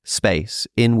big space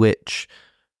in which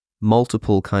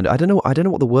multiple kind of, I don't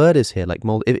know what the word is here. Like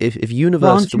if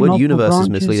universe, the word universe is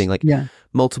misleading. Like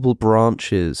multiple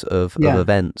branches of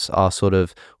events are sort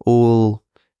of all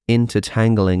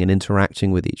intertangling and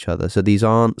interacting with each other. So these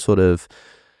aren't sort of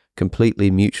completely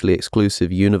mutually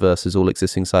exclusive universes all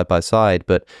existing side by side,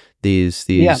 but these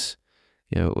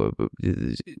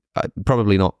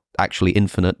probably not actually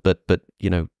infinite, but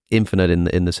infinite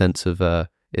in the sense of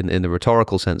in the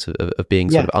rhetorical sense of being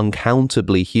sort of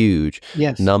uncountably huge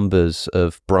numbers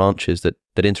of branches that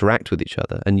interact with each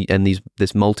other, and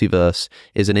this multiverse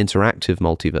is an interactive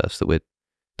multiverse that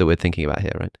we're thinking about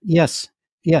here, right? Yes.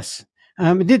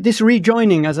 This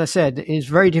rejoining, as I said, is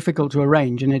very difficult to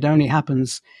arrange, and it only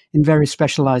happens in very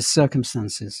specialized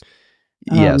circumstances.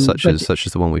 Such as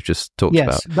the one we've just talked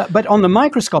about. But on the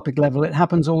microscopic level, it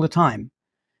happens all the time.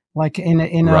 Like in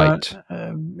a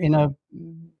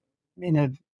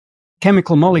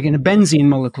chemical molecule, in a benzene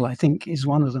molecule, I think is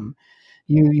one of them.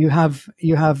 You have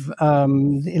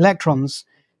the electrons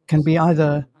can be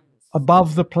either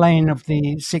above the plane of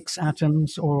the 6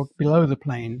 atoms or below the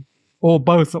plane, or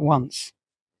both at once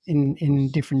in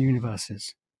different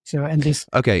universes. So, and this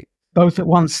both at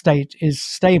once state is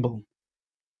stable.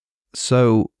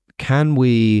 So can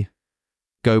we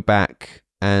go back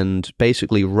and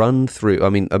basically run through, I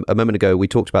mean, a moment ago we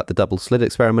talked about the double slit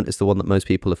experiment. It's the one that most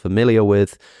people are familiar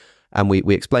with, and we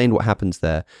explained what happens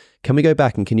there. Can we go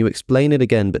back and can you explain it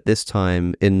again, but this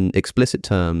time in explicit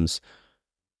terms,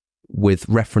 with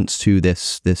reference to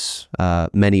this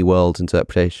many worlds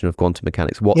interpretation of quantum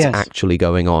mechanics? What's actually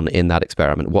going on in that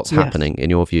experiment? What's happening in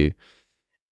your view?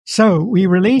 So we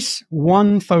release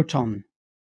one photon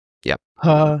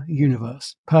per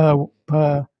universe,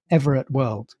 per Everett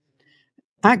world.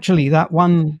 Actually, that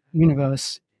one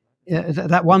universe,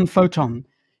 that one photon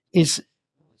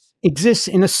exists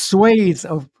in a swathe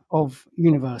of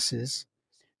universes,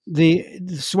 the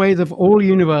swathe of all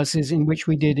universes in which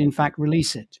we did in fact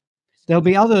release it. There'll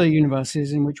be other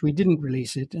universes in which we didn't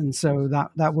release it, and so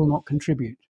that will not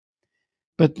contribute.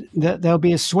 But there'll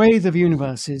be a swathe of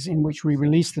universes in which we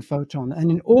release the photon, and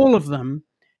in all of them,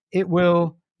 it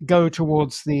will go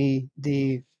towards the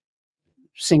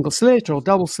single slit or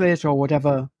double slit or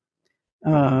whatever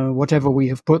we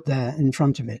have put there in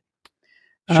front of it.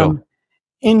 Sure.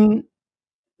 In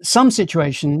some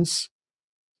situations,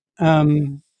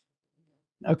 in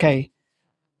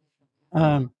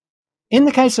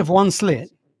the case of one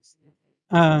slit,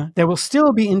 there will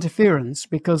still be interference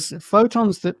because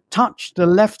photons that touch the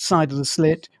left side of the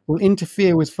slit will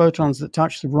interfere with photons that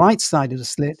touch the right side of the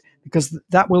slit, because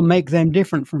that will make them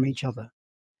different from each other.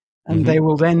 And they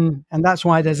will then, and that's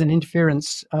why there's an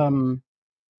interference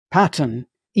pattern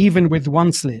even with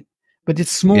one slit, but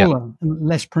it's smaller and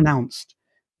less pronounced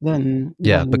than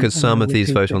because some of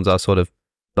these photons are sort of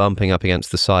bumping up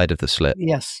against the side of the slit.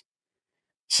 Yes.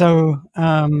 So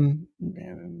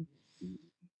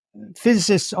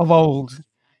physicists of old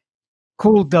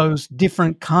called those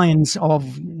different kinds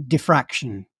of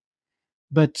diffraction,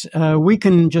 but we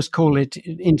can just call it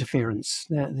interference.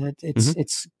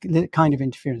 It's the kind of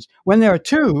interference. When there are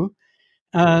two,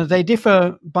 they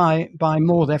differ by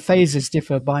more. Their phases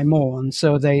differ by more, and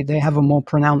so they have a more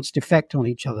pronounced effect on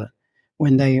each other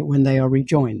when they are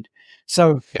rejoined.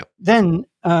 So then,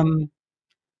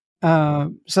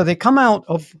 so they come out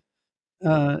of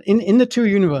in the two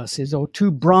universes or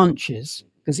two branches,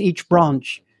 because each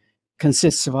branch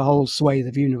consists of a whole swathe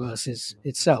of universes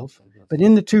itself. But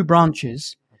in the two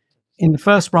branches, in the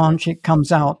first branch, it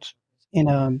comes out in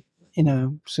a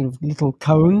sort of little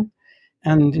cone,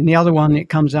 and in the other one, it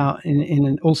comes out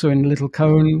also in a little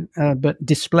cone, but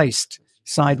displaced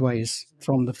sideways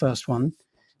from the first one.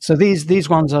 So these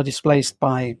ones are displaced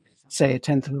by, say,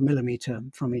 1/10 of a millimeter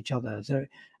from each other. So I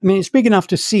mean, it's big enough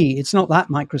to see. It's not that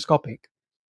microscopic.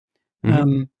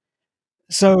 And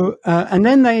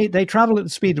then they travel at the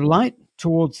speed of light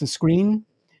towards the screen,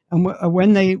 and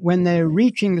when they're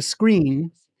reaching the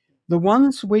screen, the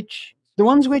ones which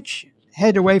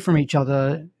head away from each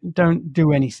other don't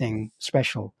do anything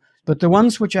special. but the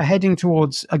ones which are heading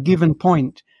towards a given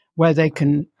point where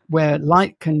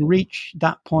light can reach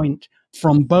that point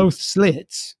from both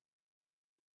slits,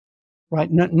 right?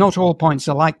 Not all points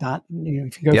are like that.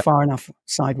 If you go far enough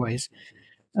sideways.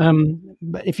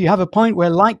 But if you have a point where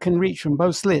light can reach from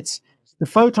both slits, the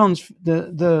photon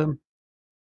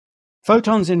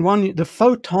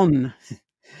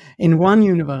in one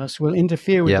universe will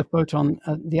interfere with the photon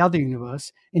at the other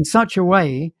universe in such a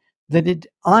way that it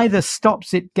either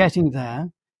stops it getting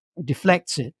there, or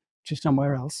deflects it to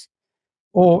somewhere else,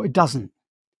 or it doesn't.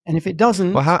 And if it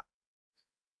doesn't, well,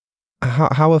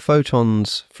 how are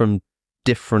photons from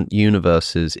different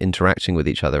universes interacting with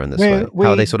each other in this way?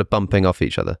 How are they sort of bumping off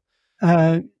each other?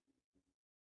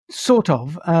 Sort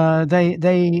of.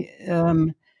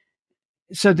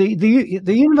 So the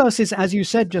universes, as you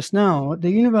said just now,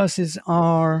 the universes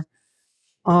are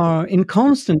in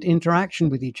constant interaction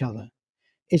with each other.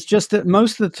 It's just that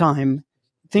most of the time,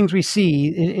 things we see,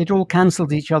 it all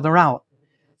cancels each other out,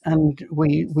 and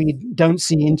we don't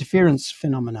see interference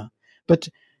phenomena. But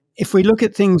if we look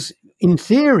at things in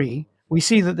theory, we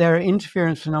see that there are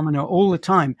interference phenomena all the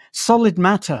time. Solid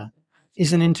matter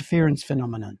is an interference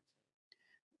phenomenon.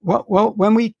 Well,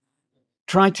 when we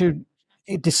try to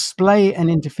display an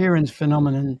interference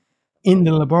phenomenon in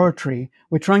the laboratory,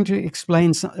 we're trying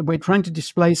to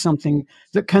display something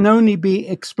that can only be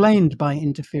explained by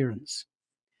interference.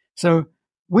 So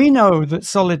we know that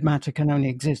solid matter can only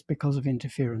exist because of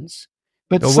interference.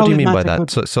 But what do you mean by that?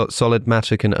 So solid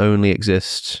matter can only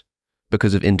exist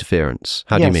because of interference.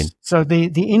 How do you mean? So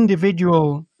the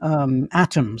individual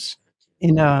atoms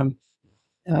in a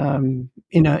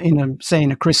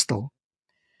crystal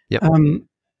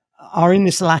are in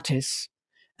this lattice,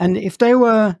 and if they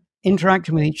were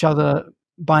interacting with each other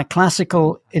by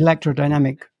classical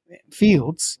electrodynamic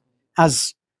fields,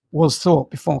 as was thought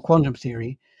before quantum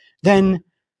theory, then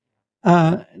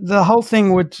the whole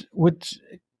thing would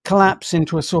collapse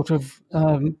into a sort of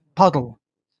puddle.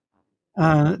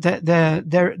 There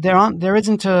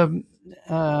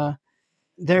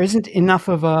isn't enough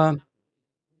of a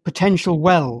potential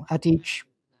well at each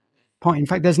point. In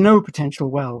fact, there's no potential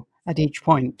well at each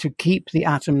point to keep the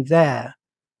atom there.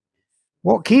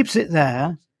 What keeps it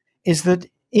there is that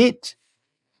it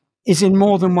is in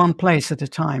more than one place at a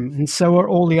time, and so are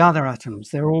all the other atoms.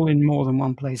 They're all in more than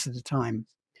one place at a time.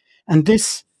 And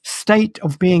this state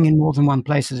of being in more than one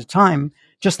place at a time,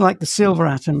 just like the silver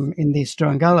atom in the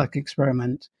Stern-Gerlach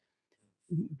experiment,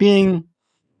 being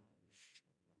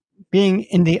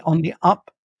on the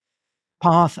up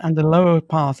path and the lower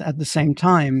path at the same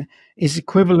time is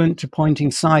equivalent to pointing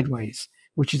sideways,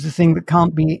 which is the thing that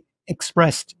can't be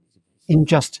expressed in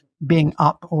just being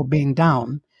up or being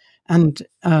down. And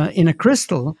in a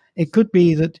crystal, it could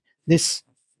be that this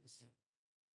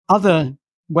other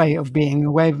way of being,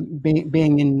 a way of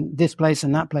being in this place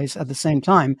and that place at the same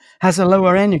time, has a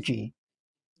lower energy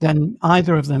than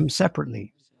either of them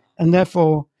separately. And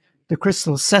therefore, the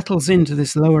crystal settles into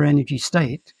this lower energy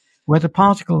state where the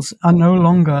particles are no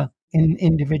longer in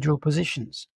individual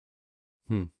positions.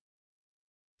 And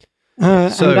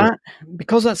that,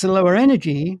 because that's a lower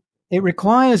energy, it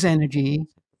requires energy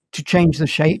to change the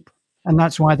shape, and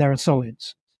that's why there are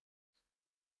solids.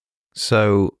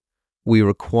 So we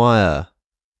require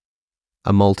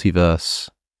a multiverse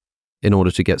in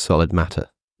order to get solid matter.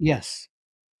 Yes.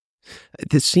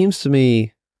 This seems to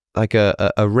me like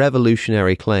a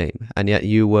revolutionary claim, and yet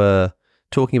you were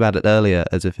talking about it earlier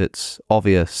as if it's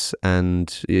obvious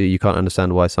and you can't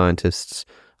understand why scientists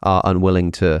are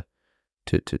unwilling to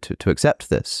accept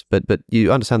this. But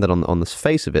you understand that on the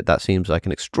face of it, that seems like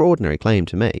an extraordinary claim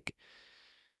to make.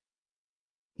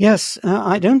 Yes,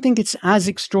 I don't think it's as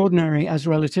extraordinary as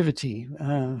relativity,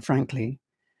 frankly.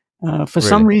 For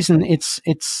some reason, it's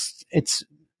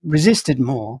resisted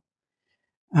more,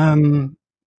 and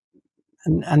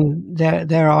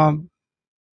there are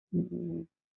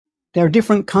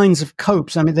different kinds of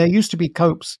copes. I mean, there used to be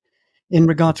copes in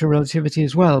regard to relativity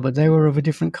as well, but they were of a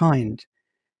different kind.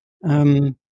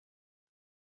 Maybe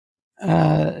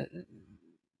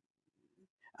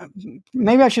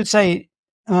I should say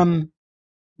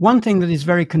one thing that is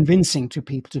very convincing to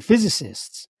people, to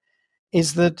physicists,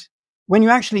 is that when you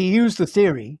actually use the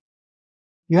theory,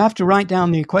 you have to write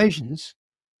down the equations,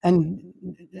 and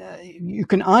you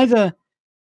can either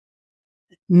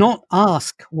not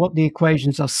ask what the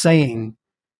equations are saying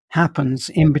happens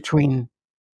in between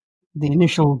the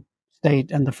initial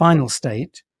state and the final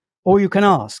state, or you can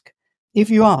ask. If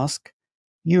you ask,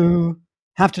 you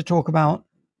have to talk about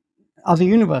other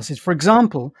universes. For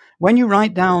example, when you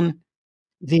write down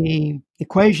the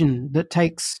equation that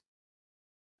takes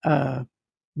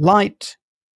light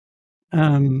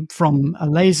from a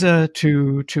laser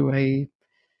to a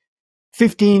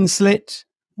 15 slit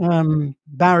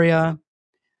barrier,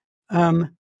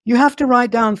 you have to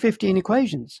write down 15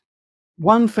 equations,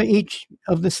 one for each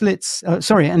of the slits.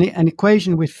 An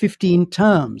equation with 15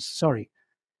 terms. A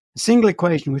single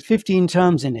equation with 15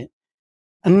 terms in it,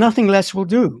 and nothing less will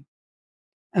do.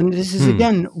 And this is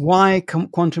again why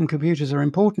quantum computers are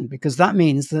important, because that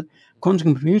means that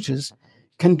quantum computers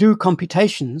can do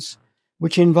computations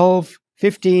which involve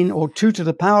 15 or 2 to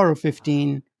the power of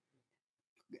 15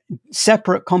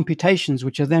 separate computations,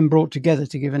 which are then brought together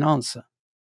to give an answer.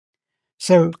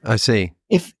 So I see.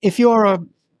 If you're a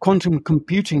quantum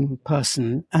computing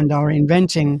person and are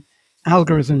inventing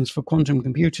algorithms for quantum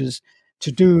computers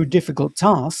to do difficult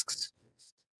tasks,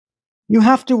 you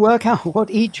have to work out what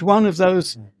each one of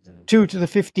those 2 to the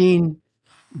 15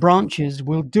 branches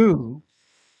will do.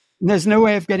 And there's no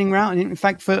way of getting around it. In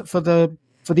fact, for the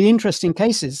interesting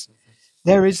cases,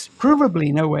 there is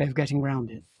provably no way of getting around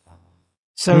it.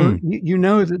 So you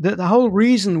know that the whole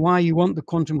reason why you want the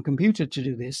quantum computer to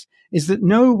do this is that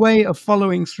no way of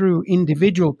following through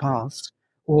individual paths,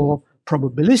 or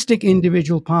probabilistic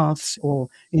individual paths, or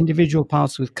individual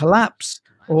paths with collapse,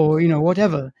 or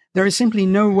whatever. There is simply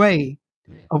no way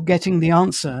of getting the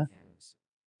answer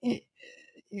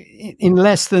in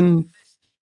less than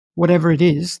whatever it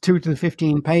is, 2 to the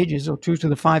 15 pages or 2 to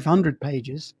the 500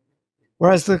 pages,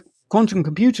 whereas the quantum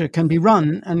computer can be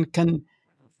run and can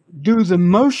do the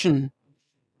motion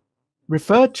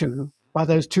referred to by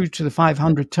those 2 to the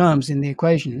 500 terms in the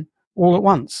equation all at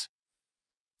once.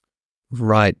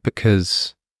 Right,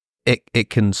 because it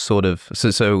can sort of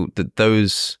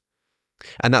those,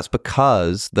 and that's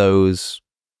because those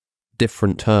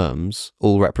different terms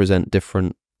all represent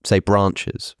different, say,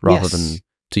 branches, rather than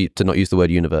to not use the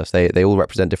word universe. They all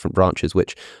represent different branches,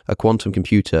 which a quantum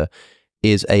computer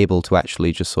is able to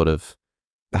actually just sort of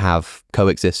have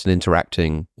coexist and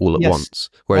interacting all at once.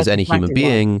 Whereas any human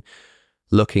being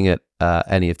looking at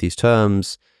any of these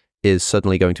terms is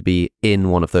suddenly going to be in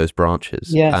one of those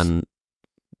branches, and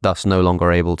thus no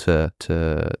longer able to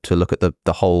look at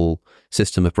the whole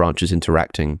system of branches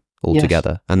interacting all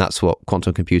together. And that's what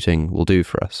quantum computing will do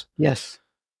for us. Yes.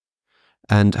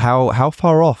 And how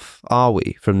far off are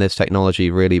we from this technology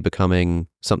really becoming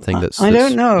something that's I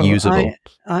don't know. Usable?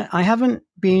 I haven't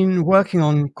been working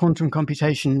on quantum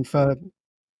computation for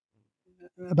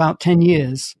about 10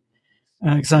 years,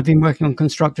 because I've been working on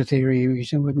constructor theory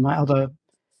with my other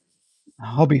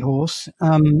hobby horse,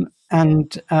 so I'm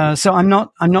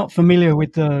not familiar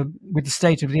with the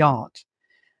state of the art.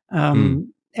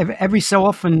 Every so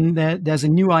often there's a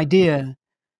new idea,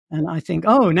 and I think,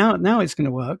 oh, now it's going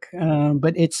to work,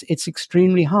 but it's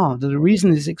extremely hard. The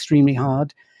reason it's extremely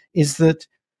hard is that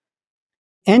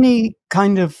any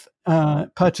kind of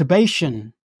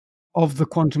perturbation of the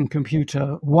quantum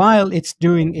computer while it's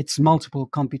doing its multiple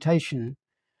computation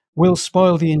will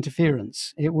spoil the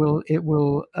interference. It will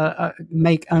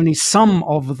make only some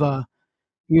of the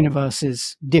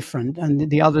universes different, and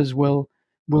the others will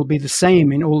be the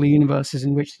same in all the universes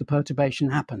in which the perturbation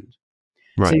happened.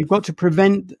 Right. So you've got to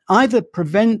either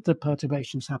prevent the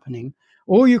perturbations happening,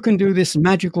 or you can do this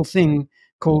magical thing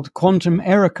called quantum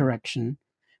error correction,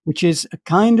 which is a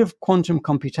kind of quantum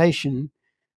computation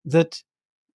a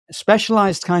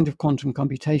specialized kind of quantum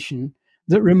computation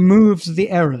that removes the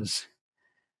errors.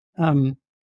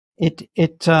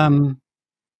 It's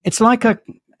like a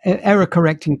error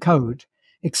correcting code,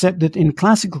 except that in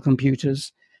classical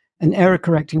computers, an error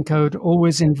correcting code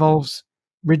always involves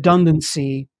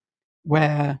redundancy,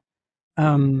 where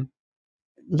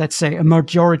let's say a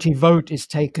majority vote is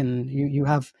taken. You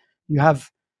have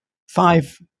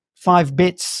five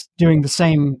bits doing the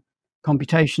same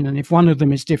computation, and if one of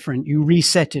them is different, you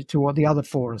reset it to what the other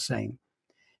 4 are saying.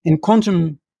 In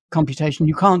quantum computation,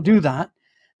 you can't do that,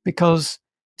 because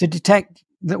to detect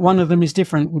that one of them is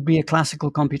different would be a classical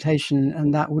computation,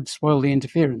 and that would spoil the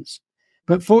interference.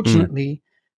 But fortunately,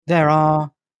 there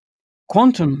are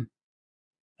quantum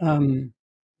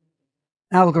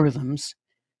algorithms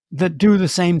that do the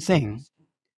same thing,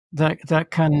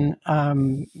 that can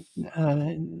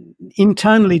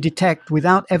internally detect,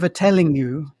 without ever telling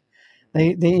you,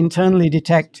 they internally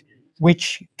detect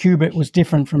which qubit was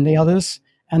different from the others,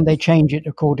 and they change it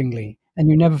accordingly, and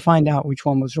you never find out which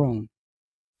one was wrong.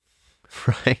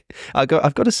 Right. I've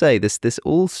got to say, this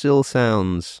all still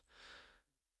sounds,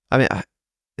 I mean,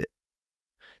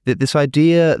 this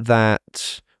idea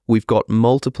that we've got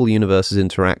multiple universes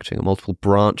interacting, or multiple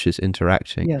branches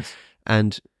interacting. Yes.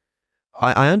 And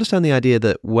I understand the idea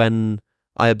that when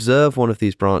I observe one of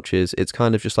these branches, it's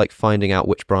kind of just like finding out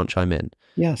which branch I'm in.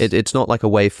 Yes. It's not like a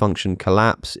wave function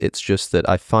collapse. It's just that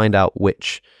I find out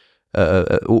which,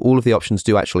 all of the options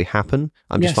do actually happen.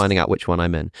 I'm just finding out which one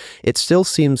I'm in. It still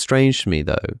seems strange to me,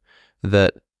 though,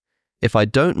 that if I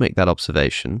don't make that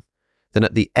observation, then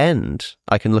at the end,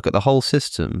 I can look at the whole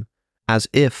system as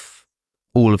if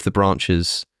all of the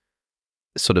branches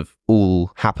sort of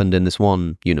all happened in this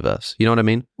one universe. You know what I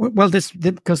mean? Well,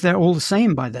 because they're all the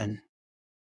same by then.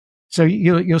 So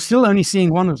you're still only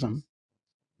seeing one of them,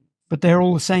 but they're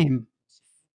all the same.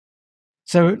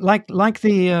 So like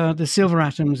the silver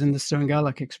atoms in the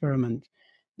Stern-Gerlach experiment,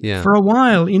 for a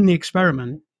while in the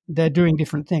experiment, they're doing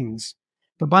different things.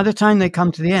 But by the time they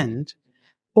come to the end,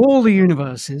 all the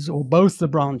universes, or both the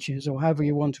branches, or however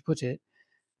you want to put it,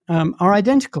 are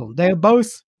identical. They are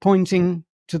both pointing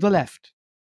to the left.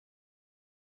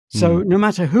 So no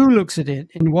matter who looks at it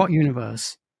in what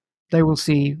universe, they will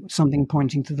see something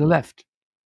pointing to the left.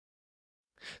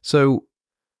 So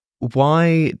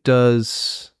why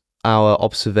does our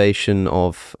observation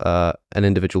of an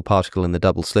individual particle in the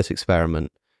double slit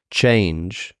experiment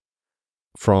change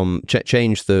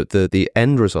the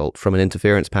end result from an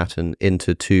interference pattern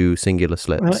into two singular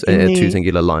slits, two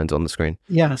singular lines on the screen?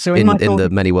 Yeah. So in the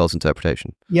many worlds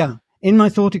interpretation. Yeah. In my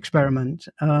thought experiment,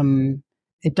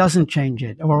 it doesn't change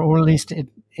it, or at least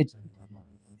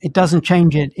it doesn't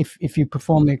change it if you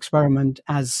perform the experiment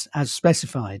as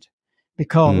specified,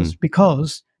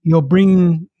 because you're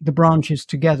bringing the branches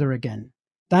together again.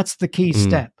 That's the key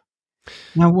step.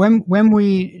 Now, when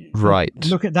we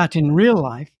look at that in real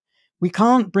life, we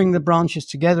can't bring the branches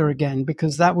together again,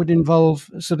 because that would involve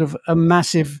sort of a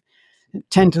massive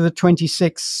 10 to the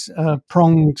 26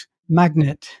 pronged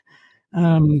magnet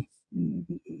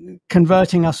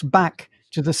converting us back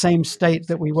to the same state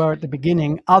that we were at the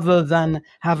beginning, other than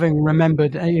having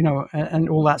remembered, and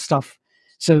all that stuff.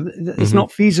 So it's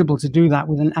not feasible to do that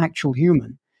with an actual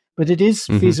human, but it is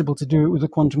feasible to do it with a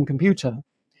quantum computer.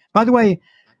 By the way,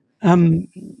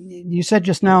 you said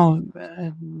just now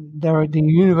there are the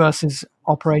universes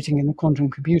operating in the quantum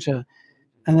computer,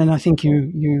 and then I think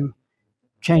you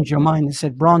changed your mind and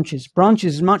said branches.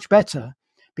 Branches is much better,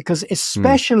 because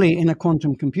especially in a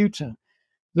quantum computer,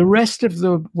 the rest of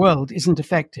the world isn't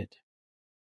affected.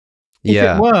 If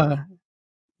it were,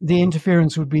 the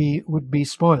interference would be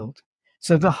spoiled.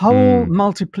 So the whole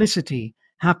multiplicity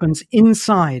happens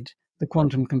inside the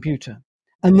quantum computer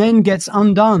and then gets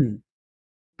undone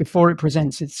before it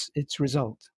presents its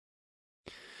result.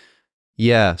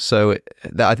 Yeah, so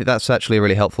I think that's actually a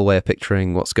really helpful way of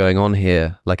picturing what's going on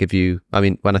here. Like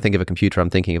when I think of a computer, I'm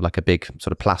thinking of like a big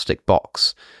sort of plastic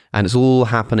box, and it's all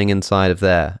happening inside of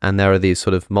there. And there are these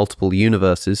sort of multiple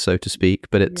universes, so to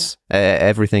speak, but it's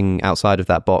everything outside of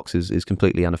that box is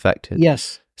completely unaffected.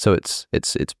 Yes. So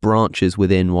it's branches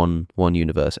within one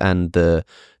universe, and the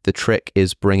trick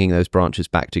is bringing those branches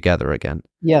back together again.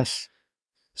 Yes.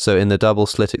 So in the double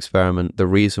slit experiment, the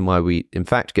reason why we in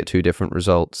fact get two different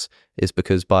results is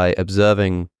because by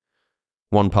observing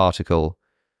one particle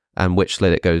and which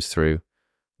slit it goes through,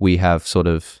 we have sort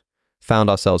of found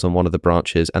ourselves on one of the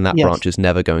branches, and that branch is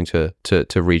never going to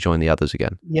rejoin the others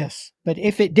again. Yes, but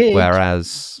if it did,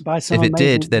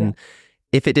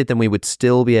 if it did, then we would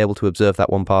still be able to observe that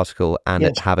one particle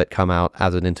and have it come out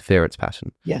as an interference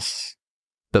pattern. Yes.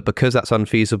 But because that's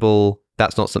unfeasible,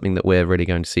 that's not something that we're really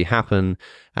going to see happen.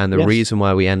 And the reason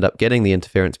why we end up getting the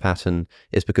interference pattern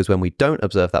is because when we don't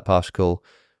observe that particle,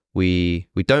 we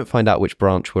don't find out which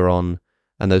branch we're on,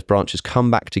 and those branches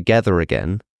come back together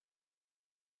again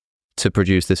to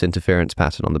produce this interference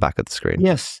pattern on the back of the screen.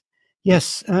 Yes,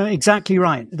 exactly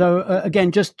right. Though,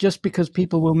 again, just because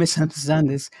people will misunderstand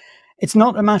this, it's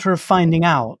not a matter of finding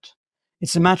out.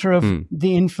 It's a matter of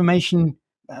the information.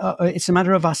 It's a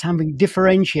matter of us having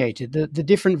differentiated the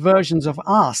different versions of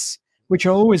us, which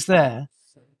are always there.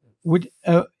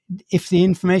 If the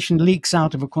information leaks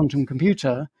out of a quantum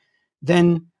computer,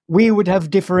 then we would have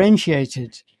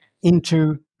differentiated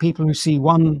into people who see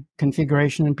one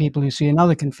configuration and people who see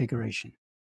another configuration.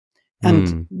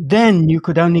 And then you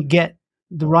could only get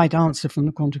the right answer from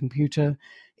the quantum computer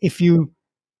if you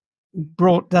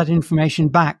brought that information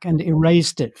back and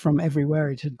erased it from everywhere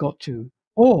it had got to,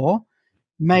 or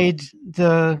made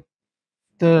did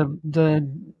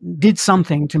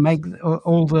something to make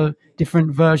all the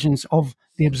different versions of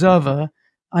the observer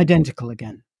identical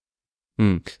again.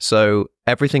 So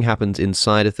everything happens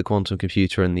inside of the quantum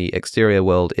computer, and the exterior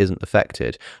world isn't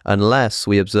affected unless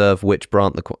we observe which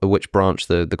branch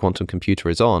the quantum computer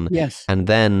is on. Yes. And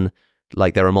then,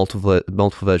 like, there are multiple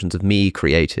versions of me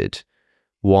created.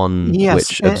 One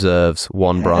which observes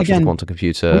one branch of the quantum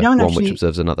computer, one which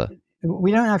observes another.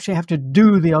 we don't actually have to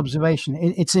do the observation.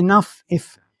 It's enough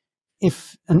if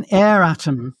an air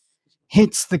atom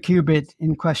hits the qubit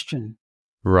in question.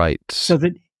 Right. So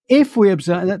that if we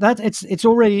observe that, it's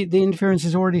already, the interference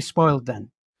is already spoiled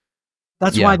then.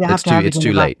 That's why they have to have it in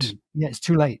the vacuum. Yeah, it's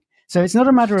too late. So it's not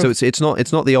a matter of... So it's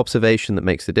not the observation that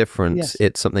makes the difference. Yes.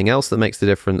 It's something else that makes the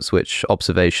difference, which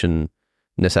observation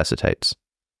necessitates.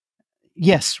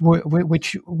 Yes,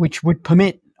 which would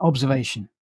permit observation.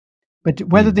 But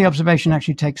whether the observation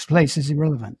actually takes place is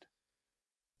irrelevant.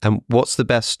 And what's the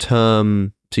best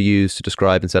term to use to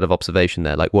describe instead of observation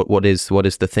there? Like what is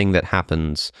the thing that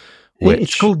happens?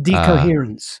 It's called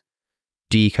decoherence.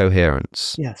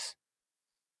 Decoherence. Yes.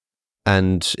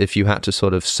 And if you had to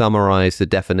sort of summarize the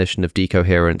definition of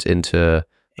decoherent into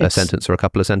a sentence or a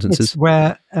couple of sentences? It's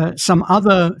where some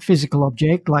other physical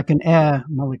object, like an air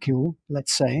molecule,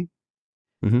 let's say,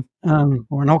 or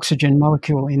an oxygen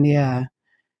molecule in the air,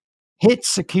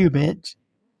 hits a qubit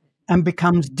and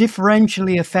becomes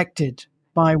differentially affected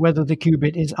by whether the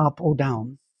qubit is up or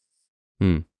down.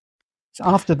 So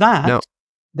after that,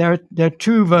 there are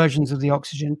two versions of the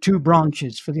oxygen, two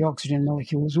branches for the oxygen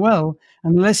molecule as well.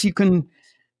 Unless you can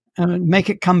make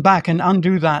it come back and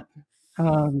undo that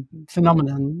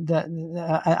phenomenon,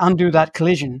 undo that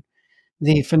collision,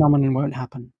 the phenomenon won't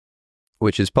happen.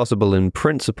 Which is possible in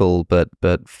principle, but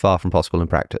far from possible in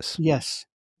practice. Yes.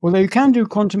 Although you can do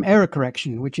quantum error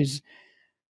correction, which is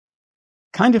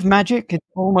kind of magic. It's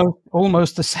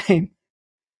almost the same.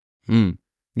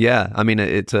 Yeah, I mean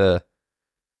it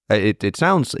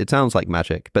sounds like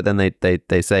magic, but then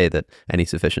they say that any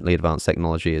sufficiently advanced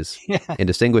technology is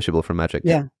indistinguishable from magic.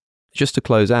 Yeah. Just to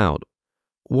close out,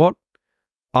 what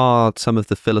are some of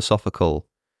the philosophical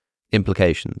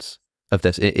implications of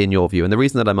this in your view? And the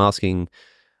reason that I'm asking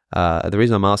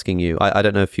you, I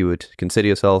don't know if you would consider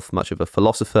yourself much of a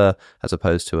philosopher as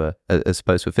opposed to a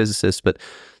physicist, but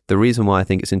the reason why I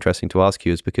think it's interesting to ask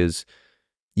you is because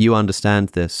you understand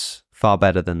this far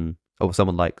better than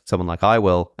someone like I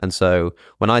will. And so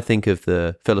when I think of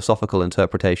the philosophical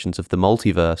interpretations of the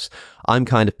multiverse, I'm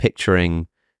kind of picturing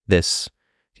this,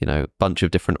 bunch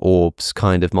of different orbs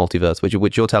kind of multiverse,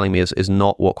 which you're telling me is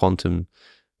not what quantum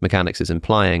mechanics is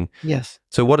implying. Yes.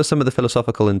 So what are some of the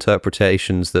philosophical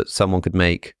interpretations that someone could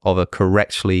make of a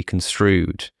correctly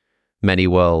construed many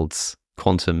worlds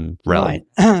quantum realm? Right.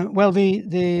 Well,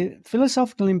 the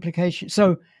philosophical implication.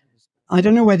 So I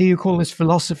don't know whether you call this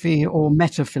philosophy or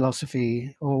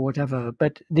meta-philosophy or whatever,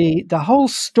 but the whole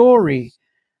story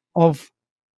of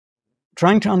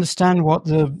trying to understand what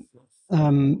the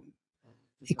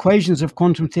equations of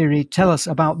quantum theory tell us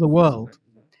about the world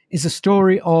is a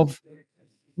story of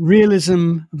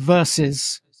realism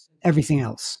versus everything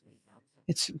else.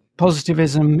 It's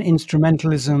positivism,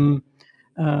 instrumentalism,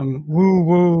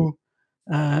 woo-woo,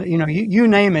 you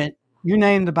name it, you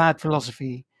name the bad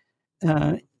philosophy.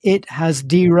 It has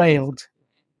derailed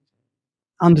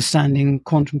understanding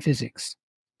quantum physics.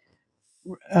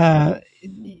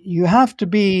 You have to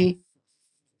be,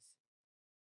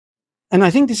 and I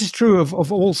think this is true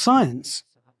of all science,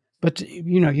 but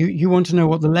you want to know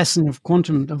what the lesson of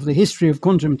the history of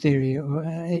quantum theory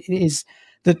is,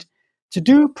 that to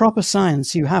do proper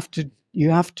science, you have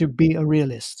to be a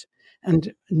realist.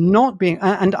 And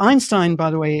and Einstein, by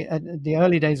the way, at the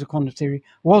early days of quantum theory,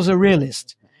 was a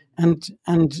realist. And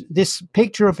this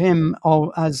picture of him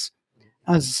as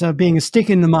being a stick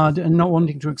in the mud and not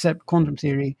wanting to accept quantum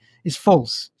theory is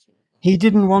false. He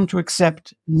didn't want to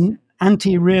accept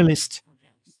anti-realist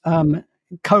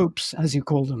copes, as you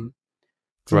call them,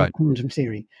 for quantum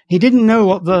theory. He didn't know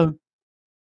what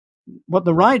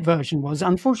the right version was.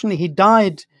 Unfortunately, he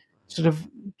died sort of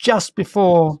just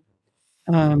before.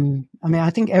 I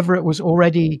think Everett was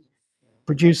already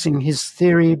producing his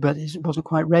theory, but it wasn't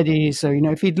quite ready. So,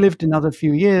 if he'd lived another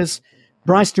few years,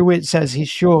 Bryce DeWitt says he's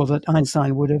sure that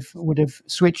Einstein would have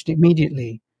switched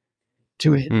immediately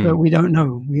to it, but we don't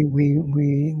know.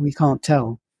 We can't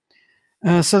tell.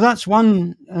 So that's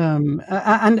one.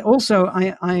 And also,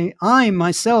 I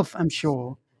myself am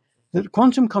sure that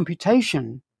quantum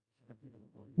computation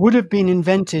would have been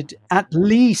invented at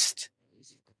least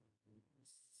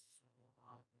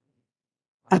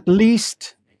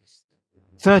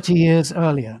 30 years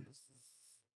earlier,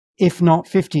 if not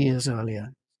 50 years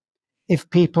earlier, if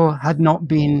people had not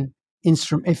been if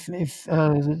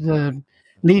the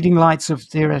leading lights of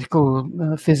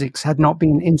theoretical physics had not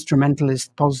been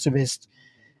instrumentalist, positivist,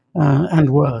 and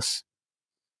worse.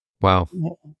 Wow,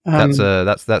 that's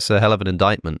a hell of an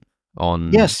indictment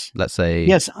on, let's say,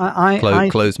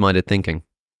 closed-minded thinking.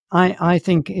 I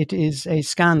think it is a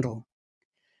scandal.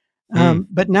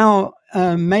 But now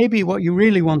maybe what you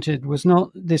really wanted was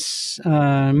not this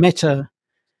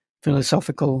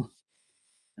meta-philosophical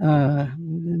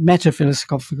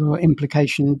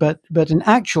implication, but an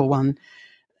actual one.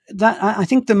 That I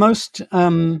think the most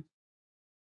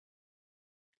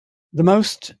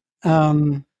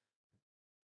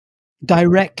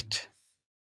direct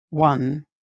one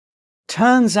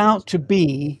turns out to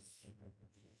be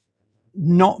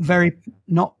not very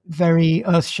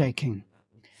earth-shaking.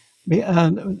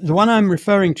 The one I'm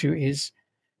referring to is,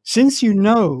 since you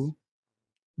know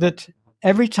that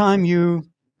every time you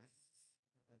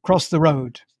cross the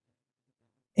road,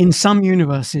 in some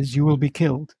universes you will be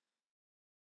killed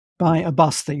by a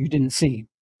bus that you didn't see.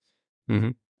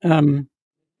 On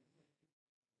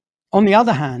the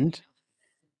other hand,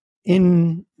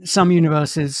 in some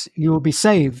universes you will be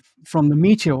saved from the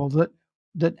meteor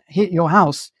that hit your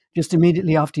house just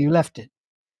immediately after you left it.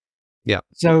 Yeah.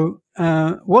 So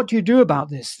what do you do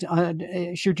about this?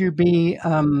 Should you be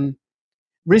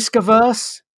risk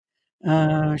averse?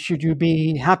 Should you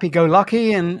be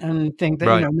happy-go-lucky and think that,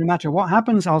 right. no matter what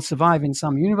happens, I'll survive in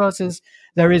some universes?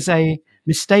 There is a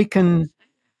mistaken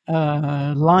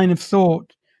line of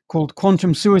thought called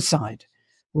quantum suicide,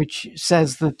 which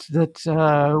says that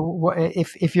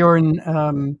if you're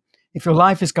in if your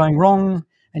life is going wrong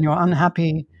and you're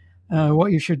unhappy,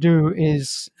 what you should do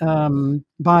is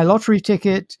buy a lottery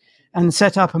ticket and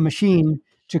set up a machine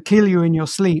to kill you in your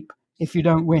sleep if you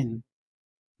don't win.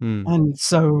 And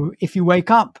so if you wake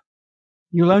up,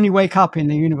 you'll only wake up in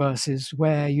the universes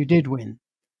where you did win.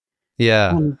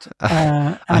 Yeah. And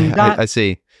I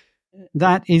see.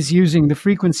 That is using the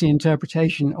frequency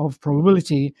interpretation of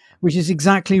probability, which is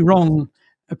exactly wrong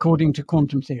according to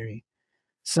quantum theory.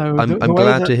 So I'm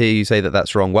glad to hear you say that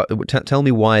that's wrong. Tell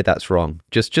me why that's wrong.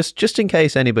 Just in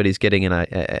case anybody's getting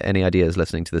any ideas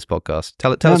listening to this podcast.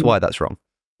 Tell us why that's wrong.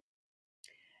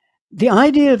 The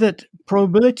idea that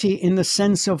probability in the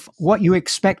sense of what you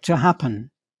expect to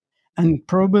happen, and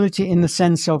probability in the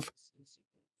sense of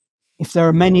if there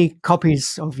are many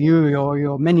copies of you or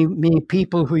your many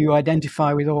people who you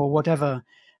identify with or whatever,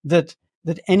 that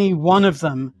any one of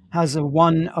them has a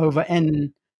 1 over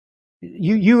n.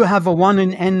 You have a 1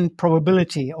 in n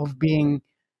probability of being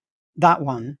that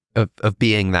one. Of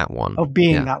being that one. Of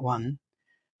being that one.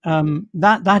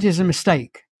 That is a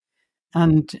mistake.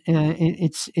 And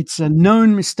it's a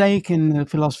known mistake in the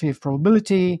philosophy of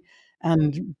probability,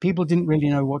 and people didn't really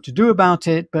know what to do about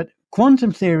it. But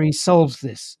quantum theory solves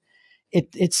this.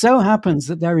 It so happens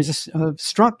that there is a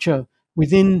structure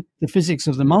within the physics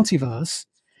of the multiverse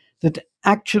that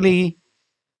actually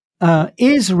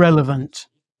is relevant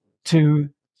to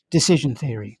decision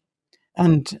theory.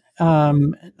 And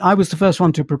I was the first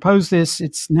one to propose this.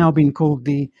 It's now been called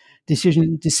the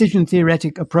decision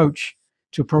theoretic approach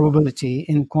to probability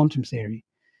in quantum theory.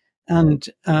 And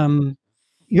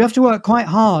you have to work quite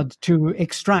hard to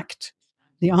extract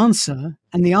the answer.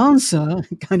 And the answer,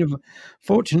 kind of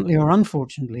fortunately or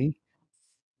unfortunately,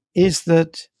 is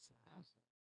that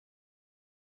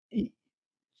the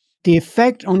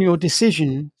effect on your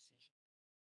decision,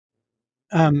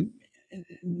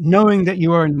 knowing that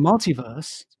you are in the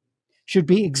multiverse, should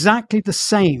be exactly the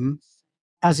same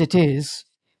as it is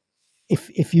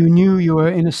if you knew you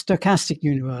were in a stochastic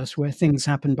universe where things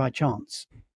happen by chance.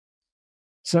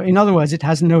 So in other words, it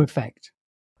has no effect.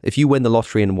 If you win the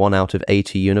lottery in 1 out of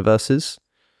 80 universes,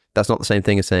 that's not the same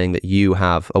thing as saying that you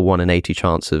have a 1 in 80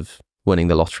 chance of winning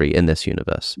the lottery in this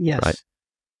universe. Yes. Right?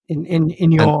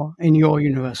 In your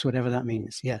universe, whatever that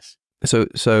means. Yes. So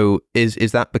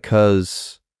is that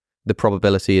because the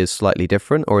probability is slightly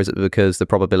different, or is it because the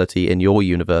probability in your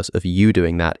universe of you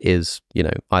doing that is,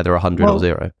 either 100 or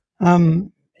 0?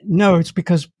 No, it's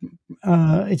because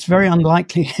it's very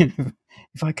unlikely,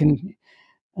 if I can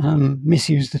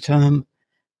misuse the term,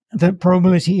 that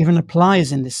probability even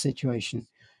applies in this situation.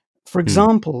 For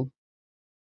example,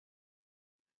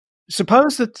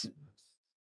 suppose that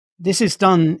this is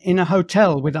done in a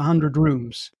hotel with 100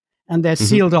 rooms, and they're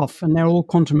sealed off, and they're all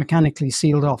quantum mechanically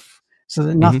sealed off, so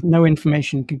that no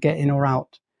information could get in or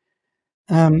out.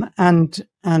 And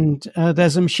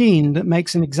there's a machine that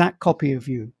makes an exact copy of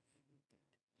you.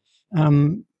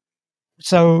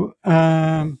 So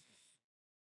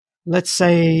let's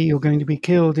say you're going to be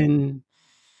killed in.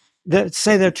 Let's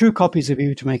say there are 2 copies of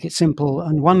you to make it simple,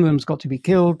 and one of them's got to be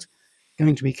killed,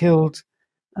 going to be killed.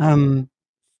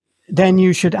 Then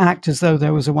you should act as though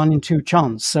there was a 1 in 2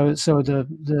 chance. So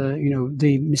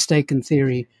the mistaken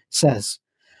theory says.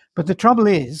 But the trouble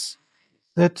is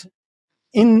that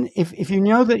if you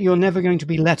know that you're never going to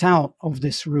be let out of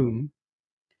this room,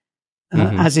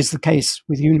 as is the case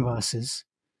with universes,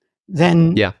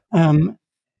 then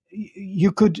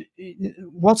you could.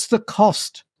 What's the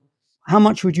cost? How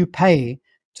much would you pay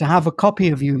to have a copy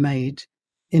of you made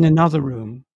in another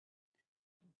room,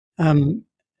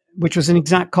 which was an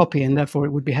exact copy, and therefore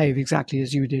it would behave exactly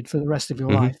as you did for the rest of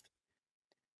your life?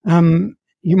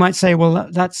 You might say, well,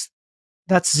 that's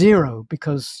zero,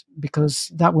 because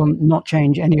that will not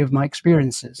change any of my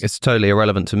experiences. It's totally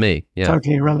irrelevant to me. Yeah,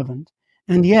 totally irrelevant.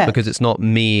 And yet, because it's not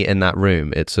me in that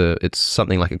room. It's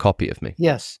something like a copy of me.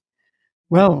 Yes.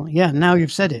 Well, yeah. Now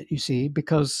you've said it. You see,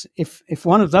 because if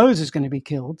one of those is going to be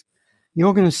killed,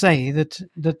 you're going to say that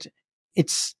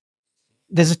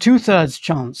there's a 2/3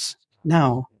 chance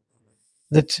now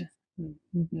that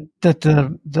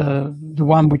the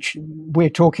one which we're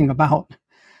talking about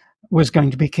was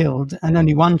going to be killed, and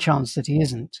only one chance that he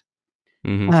isn't.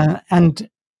 And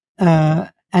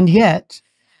yet,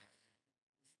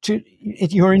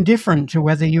 you're indifferent to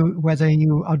whether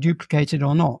you are duplicated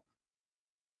or not.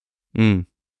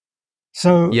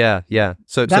 So yeah.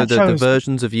 So the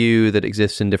versions of you that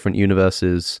exist in different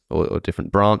universes or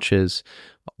different branches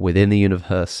within the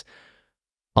universe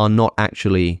are not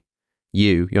actually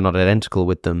you. You're not identical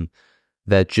with them.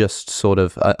 They're just sort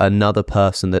of another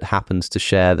person that happens to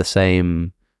share the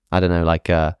same, I don't know, like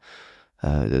the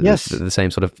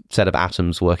same sort of set of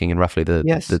atoms working in roughly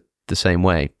the same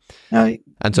way.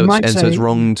 And so it's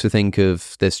wrong to think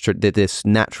of this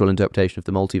natural interpretation of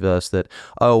the multiverse that,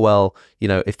 oh, well,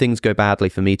 if things go badly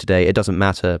for me today, it doesn't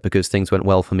matter because things went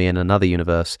well for me in another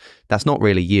universe. That's not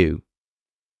really you.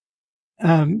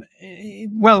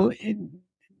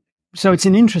 So it's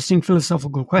an interesting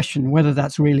philosophical question whether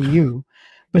that's really you,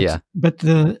 but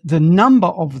the number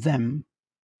of them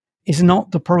is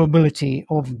not the probability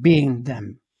of being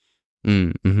them.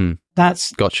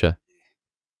 That's gotcha.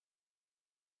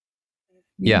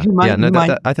 I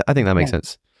think that makes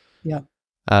sense. Yeah.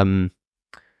 I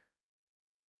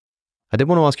did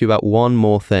want to ask you about one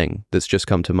more thing that's just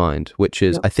come to mind, which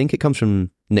is I think it comes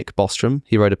from Nick Bostrom.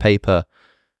 He wrote a paper.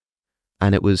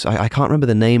 And it was, I can't remember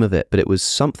the name of it, but it was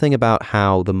something about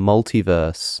how the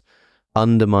multiverse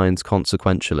undermines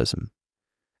consequentialism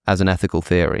as an ethical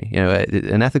theory.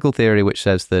 An ethical theory which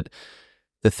says that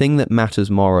the thing that matters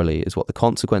morally is what the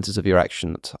consequences of your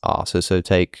actions are. So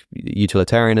take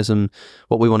utilitarianism.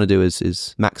 What we want to do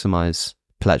is maximize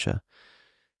pleasure.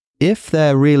 If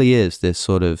there really is this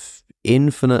sort of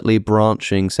infinitely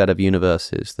branching set of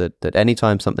universes that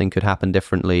anytime something could happen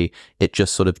differently, it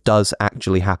just sort of does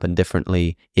actually happen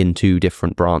differently in two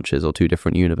different branches or two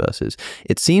different universes.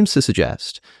 It seems to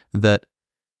suggest that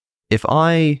if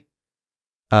I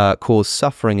cause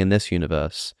suffering in this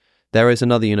universe, there is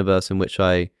another universe in which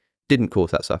I didn't cause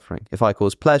that suffering. If I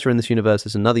cause pleasure in this universe,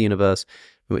 there's another universe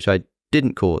in which I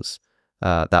didn't cause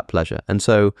that pleasure. And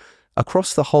so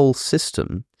across the whole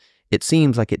system, it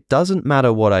seems like it doesn't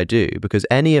matter what I do, because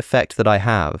any effect that I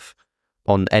have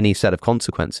on any set of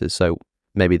consequences, so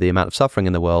maybe the amount of suffering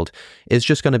in the world, is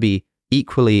just going to be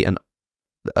equally and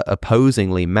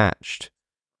opposingly matched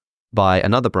by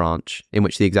another branch in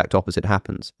which the exact opposite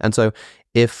happens. And so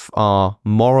if our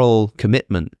moral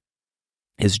commitment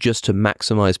is just to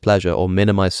maximize pleasure or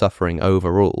minimize suffering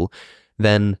overall,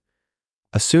 then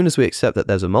as soon as we accept that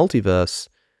there's a multiverse,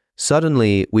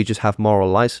 suddenly we just have moral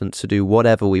license to do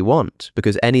whatever we want,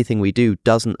 because anything we do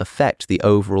doesn't affect the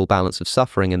overall balance of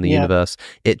suffering in the universe.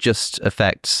 It just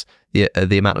affects the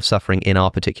amount of suffering in our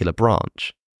particular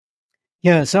branch.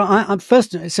 Yeah, so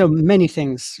so many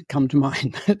things come to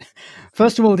mind.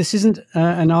 First of all, this isn't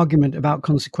an argument about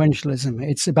consequentialism.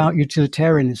 It's about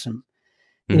utilitarianism.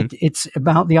 It's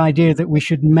about the idea that we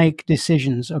should make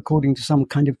decisions according to some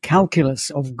kind of calculus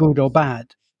of good or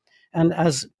bad. And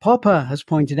as Popper has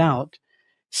pointed out,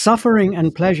 suffering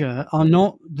and pleasure are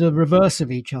not the reverse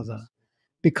of each other,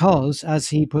 because, as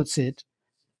he puts it,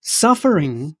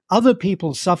 suffering, other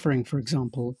people's suffering, for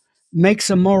example, makes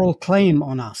a moral claim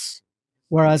on us,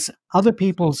 whereas other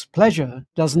people's pleasure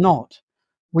does not.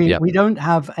 We don't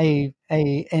have any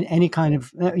kind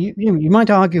of, you might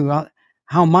argue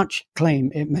how much claim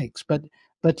it makes, but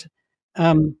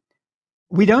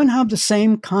we don't have the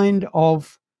same kind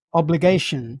of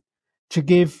obligation to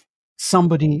give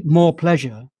somebody more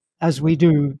pleasure as we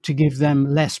do to give them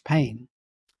less pain.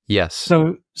 Yes.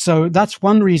 So that's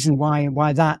one reason why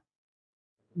that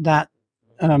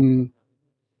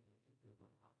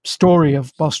story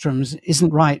of Bostrom's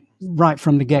isn't right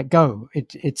from the get-go.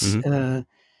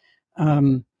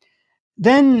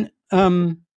 Then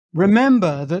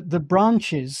remember that the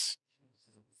branches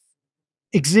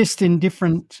exist in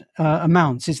different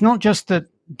amounts. It's not just that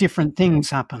different things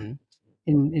happen,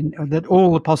 that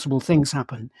all the possible things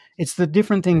happen. It's that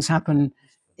different things happen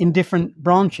in different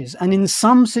branches, and in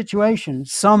some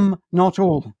situations, some, not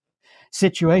all,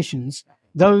 situations,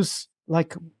 those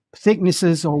like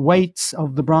thicknesses or weights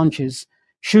of the branches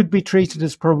should be treated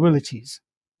as probabilities,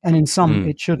 and in some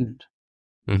it shouldn't.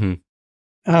 So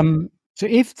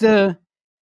if the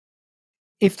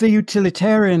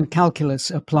utilitarian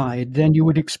calculus applied, then you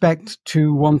would expect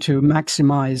to want to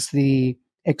maximize the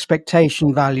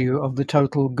expectation value of the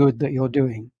total good that you're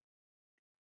doing.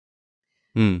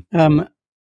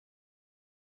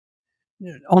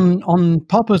 On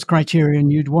Popper's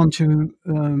criterion, you'd want to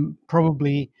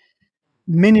probably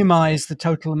minimize the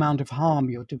total amount of harm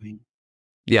you're doing.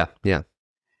 Yeah.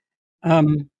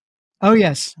 Oh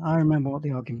yes, I remember what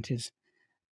the argument is.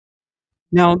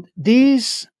 Now,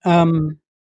 these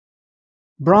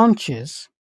branches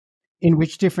in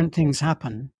which different things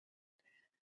happen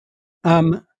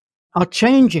are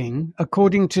changing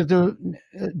according to the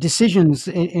decisions,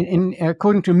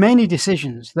 according to many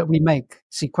decisions that we make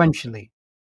sequentially.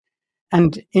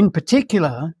 And in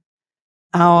particular,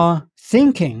 our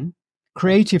thinking,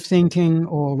 creative thinking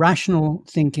or rational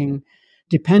thinking,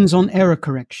 depends on error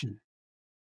correction.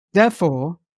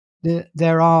 Therefore,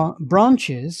 there are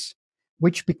branches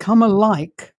which become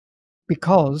alike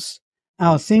because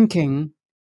our thinking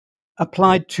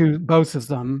applied to both of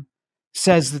them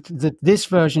says that this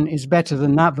version is better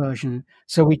than that version,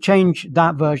 so we change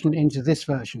that version into this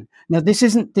version. Now, this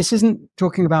isn't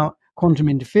talking about quantum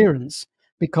interference,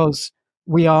 because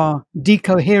we are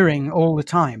decohering all the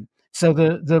time. So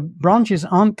the branches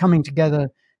aren't coming together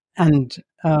and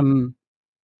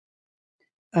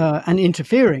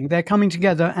interfering. They're coming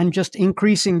together and just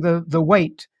increasing the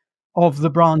weight of the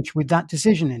branch with that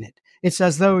decision in it. It's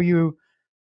as though you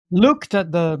looked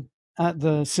at the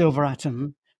silver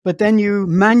atom, but then you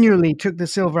manually took the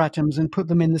silver atoms and put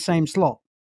them in the same slot,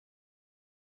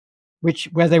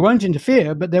 where they won't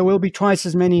interfere, but there will be twice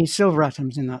as many silver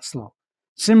atoms in that slot.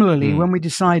 Similarly, when we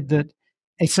decide that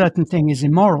a certain thing is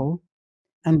immoral,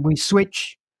 and we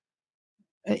switch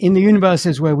in the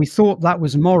universes where we thought that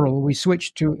was moral, we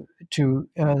switch to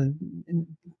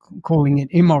calling it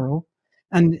immoral,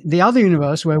 and the other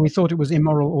universe where we thought it was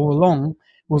immoral all along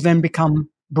will then become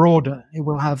broader. It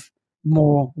will have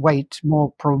more weight,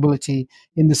 more probability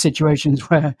in the situations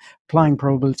where applying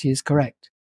probability is correct.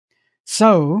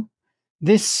 So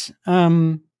this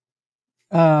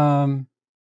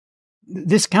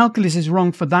this calculus is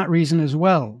wrong for that reason as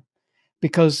well,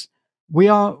 because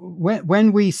when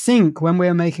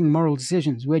we're making moral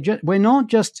decisions, we're not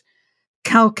just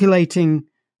calculating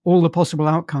all the possible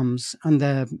outcomes and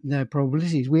their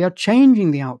probabilities. We are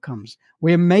changing the outcomes.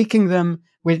 We're making them.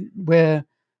 We're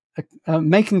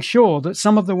making sure that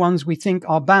some of the ones we think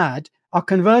are bad are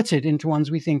converted into ones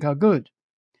we think are good.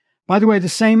 By the way, the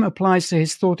same applies to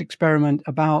his thought experiment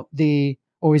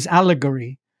or his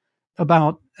allegory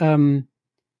about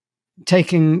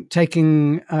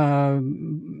taking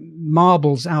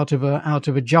marbles out of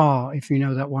a jar, if you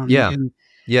know that one. Yeah. And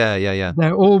Yeah.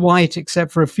 they're all white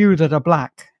except for a few that are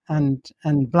black, and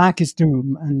black is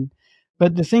doom.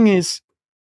 But the thing is,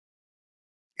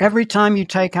 every time you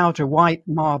take out a white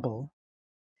marble,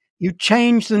 you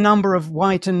change the number of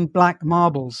white and black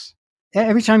marbles.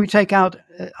 Every time you take out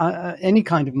any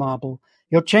kind of marble,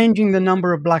 you're changing the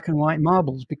number of black and white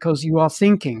marbles, because you are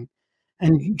thinking.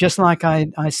 And just like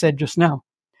I said just now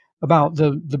about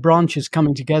the branches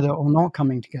coming together or not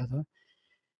coming together,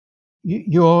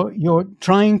 you're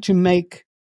trying to make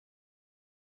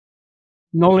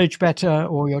knowledge better,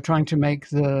 or you're trying to make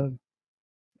the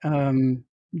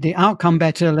outcome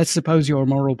better. Let's suppose you're a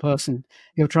moral person.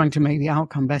 You're trying to make the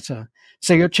outcome better.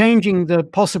 So you're changing the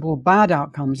possible bad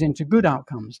outcomes into good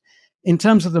outcomes. In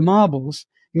terms of the marbles,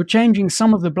 you're changing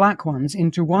some of the black ones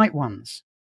into white ones.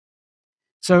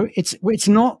 So it's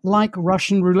not like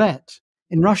Russian roulette.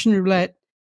 In Russian roulette,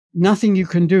 nothing you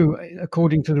can do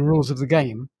according to the rules of the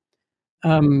game.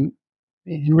 In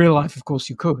real life, of course,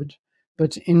 you could.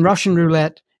 But in Russian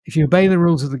roulette, if you obey the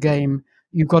rules of the game,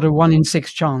 you've got a 1 in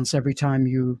 6 chance every time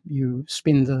you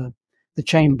spin the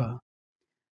chamber.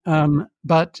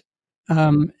 But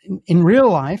in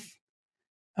real life,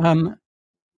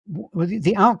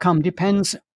 the outcome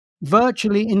depends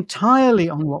virtually entirely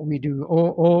on what we do,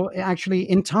 or actually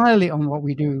entirely on what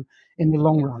we do in the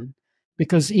long run,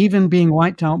 because even being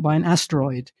wiped out by an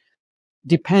asteroid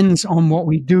depends on what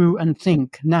we do and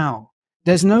think now.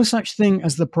 There's no such thing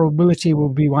as the probability we'll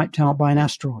be wiped out by an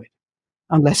asteroid,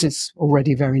 unless it's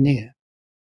already very near.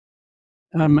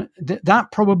 That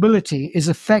probability is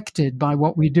affected by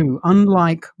what we do,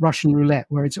 unlike Russian roulette,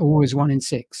 where it's always 1 in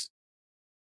 6.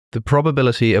 The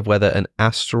probability of whether an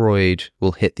asteroid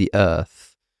will hit the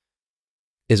Earth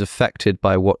is affected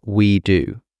by what we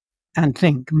do. And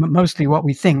think, mostly what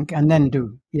we think and then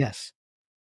do, yes.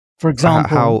 For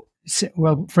example, How?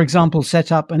 for example,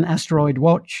 set up an asteroid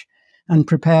watch and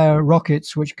prepare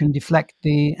rockets which can deflect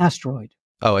the asteroid.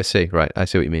 Oh, I see. Right, I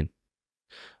see what you mean.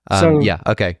 So Yeah.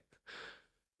 Okay.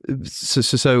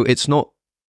 So it's not.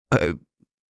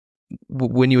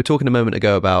 When you were talking a moment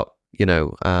ago about,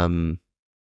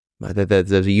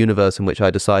 there's a universe in which I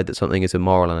decide that something is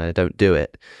immoral and I don't do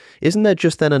it. Isn't there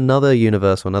just then another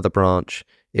universe or another branch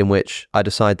in which I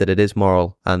decide that it is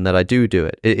moral and that I do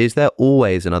it? Is there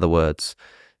always, in other words,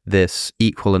 this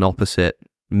equal and opposite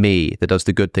me that does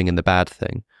the good thing and the bad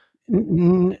thing?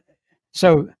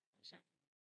 So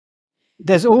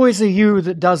there's always a you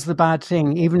that does the bad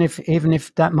thing, even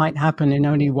if that might happen in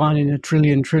only one in a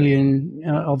trillion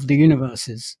of the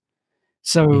universes.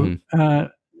 So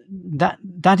that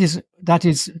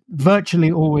is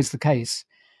virtually always the case.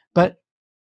 But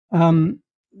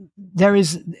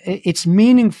it's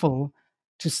meaningful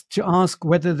to ask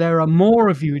whether there are more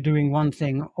of you doing one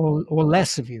thing or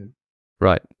less of you.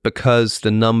 Right, because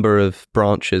the number of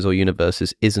branches or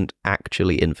universes isn't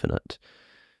actually infinite.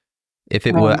 If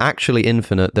it were actually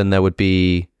infinite, then there would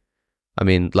be,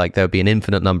 there would be an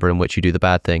infinite number in which you do the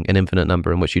bad thing, an infinite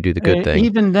number in which you do the good thing.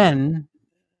 Even then,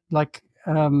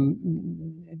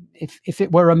 if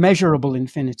it were a measurable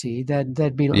infinity,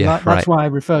 there'd be. That's why I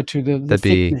referred to the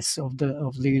thickness of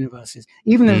the universes.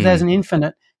 Even if there's an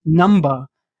infinite number,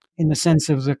 in the sense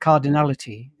of the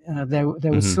cardinality, there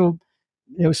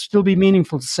would still be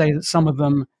meaningful to say that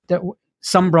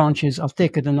some branches are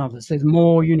thicker than others. There's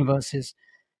more universes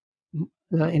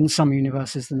in some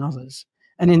universes than others,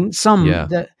 and in some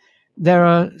there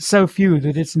are so few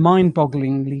that it's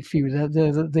mind-bogglingly few.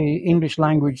 The English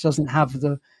language doesn't have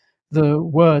the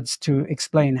words to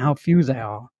explain how few they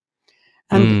are,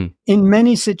 and in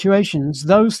many situations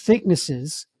those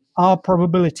thicknesses are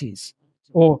probabilities,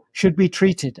 or should be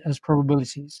treated as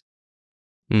probabilities.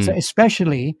 So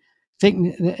especially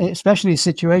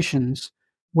situations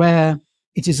where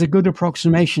it is a good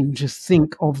approximation to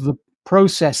think of the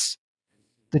process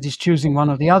that is choosing one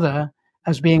or the other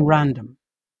as being random.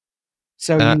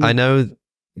 So I know.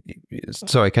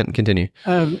 Sorry, can't continue.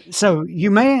 So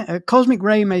a cosmic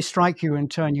ray may strike you and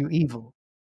turn you evil.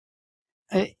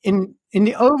 In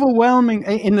the overwhelming,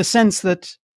 in the sense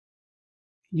that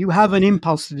you have an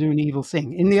impulse to do an evil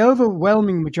thing. In the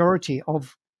overwhelming majority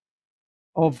of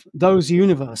those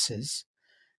universes,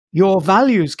 your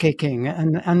values kick in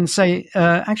and say,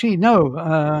 actually,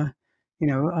 no,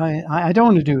 I don't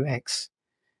want to do X.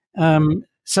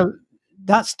 So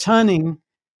that's turning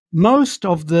most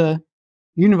of the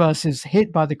universes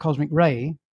hit by the cosmic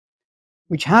ray,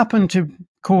 which happen to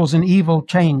cause an evil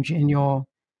change in your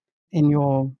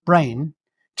brain,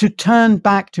 to turn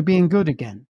back to being good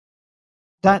again.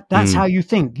 That's how you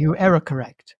think. You error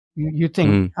correct. You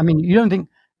think. I mean, you don't think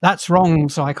that's wrong,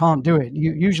 so I can't do it.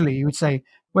 Usually you would say,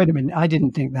 wait a minute, I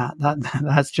didn't think that.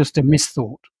 That's just a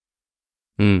misthought.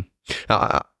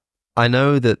 I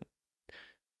know that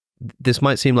this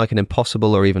might seem like an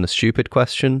impossible or even a stupid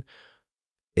question.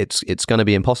 It's going to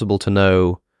be impossible to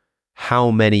know how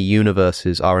many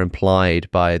universes are implied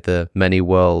by the many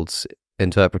worlds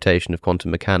interpretation of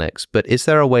quantum mechanics. But is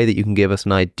there a way that you can give us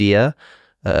an idea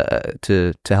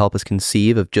to help us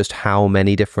conceive of just how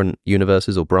many different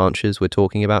universes or branches we're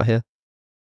talking about here?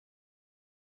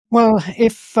 Well,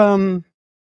 if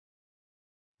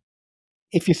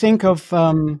you think of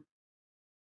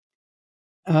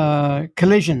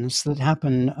collisions that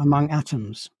happen among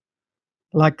atoms,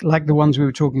 like the ones we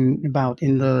were talking about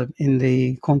in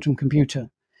the quantum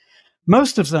computer,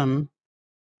 most of them,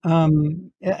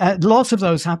 lots of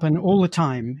those happen all the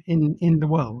time in the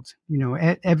world. In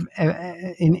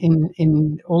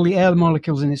all the air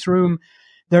molecules in this room,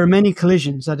 there are many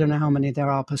collisions. I don't know how many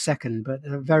there are per second, but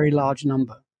a very large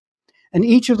number. And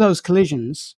each of those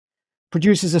collisions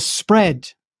produces a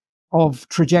spread of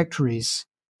trajectories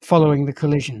following the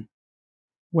collision,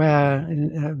 where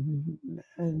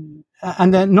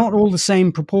and they're not all the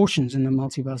same proportions in the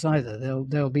multiverse either.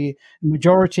 There'll be a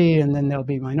majority, and then there'll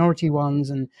be minority ones,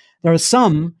 and there are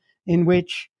some in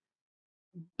which,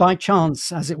 by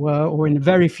chance, as it were, or in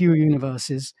very few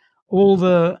universes, all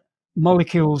the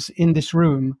molecules in this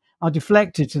room are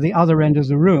deflected to the other end of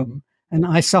the room, and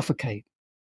I suffocate.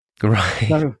 Right.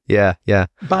 So, yeah.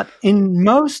 But in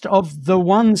most of the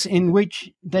ones in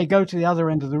which they go to the other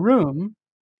end of the room,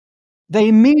 they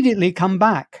immediately come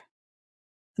back.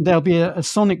 There'll be a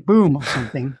sonic boom or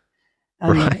something,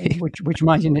 and, right. which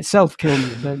might in itself kill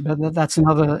me. But that's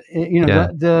another.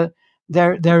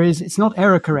 There is. It's not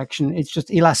error correction. It's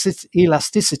just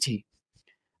elasticity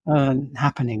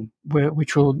happening,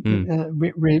 which will.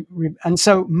 And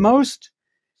so most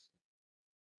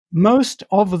most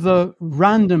of the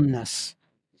randomness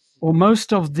or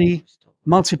most of the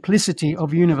multiplicity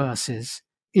of universes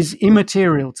is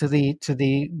immaterial to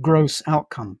the gross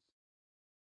outcome.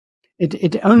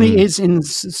 It only is in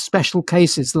special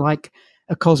cases, like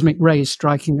a cosmic ray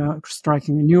striking a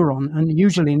neuron, and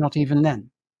usually not even then.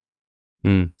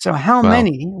 So how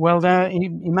many? Well,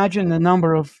 imagine the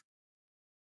number of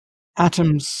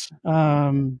atoms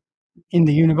in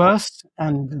the universe,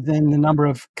 and then the number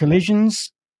of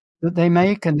collisions that they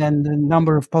make, and then the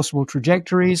number of possible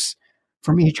trajectories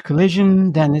from each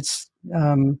collision. Then it's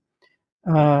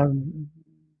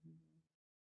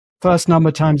first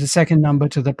number times the second number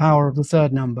to the power of the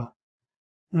third number.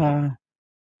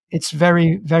 It's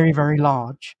very, very, very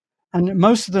large. And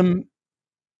most of them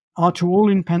are, to all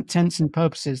intents and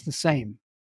purposes, the same.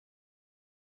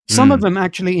 Some of them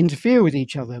actually interfere with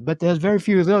each other, but there's very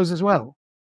few of those as well,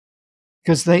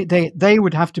 because they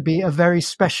would have to be a very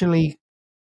specially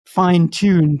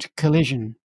fine-tuned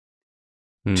collision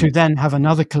to then have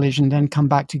another collision, then come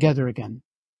back together again.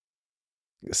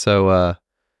 So,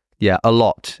 yeah, a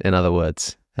lot, in other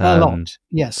words. A lot,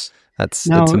 yes. It's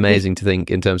amazing to think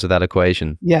in terms of that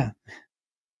equation. Yeah.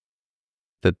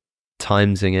 The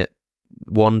timesing it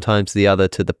one times the other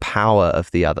to the power of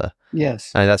the other.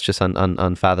 Yes. And that's just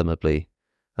unfathomably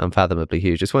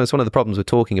huge. It's one of the problems with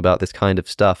talking about this kind of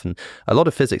stuff, and a lot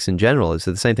of physics in general, is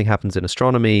that the same thing happens in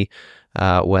astronomy,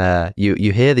 where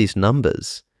you hear these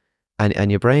numbers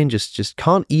and your brain just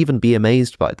can't even be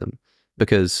amazed by them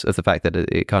because of the fact that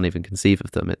it can't even conceive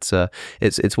of them. It's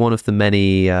one of the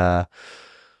many...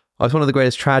 it's one of the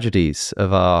greatest tragedies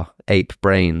of our ape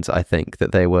brains, I think,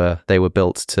 that they were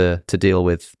built to deal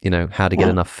with, how to get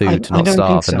enough food to not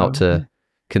starve and not to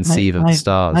conceive of the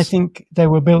stars. I think they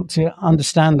were built to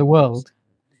understand the world,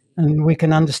 and we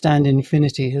can understand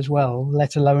infinity as well,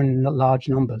 let alone large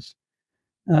numbers.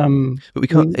 But we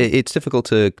can't. It's difficult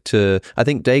to. I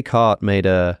think Descartes made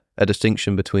a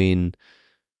distinction between.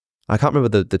 I can't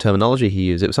remember the terminology he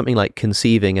used. It was something like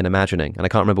conceiving and imagining, and I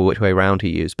can't remember which way around he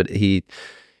used. But he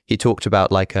talked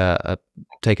about like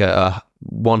take a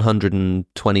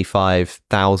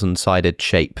 125,000 sided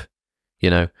shape.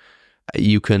 You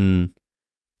can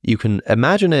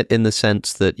imagine it in the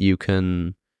sense that you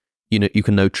can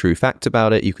know true facts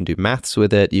about it. You can do maths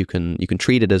with it. You can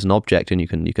treat it as an object, and you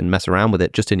can mess around with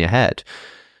it just in your head.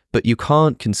 But you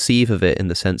can't conceive of it in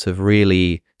the sense of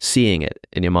really seeing it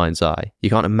in your mind's eye. You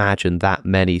can't imagine that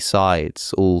many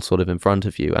sides all sort of in front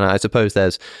of you. And I suppose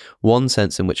there's one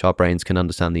sense in which our brains can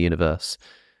understand the universe,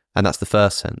 and that's the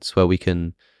first sense, where we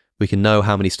can know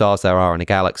how many stars there are in a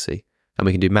galaxy, and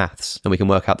we can do maths, and we can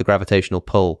work out the gravitational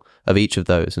pull of each of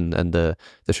those and the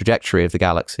trajectory of the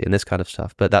galaxy and this kind of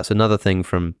stuff. But that's another thing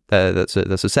from that's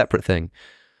a separate thing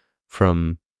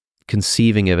from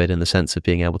conceiving of it in the sense of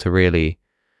being able to really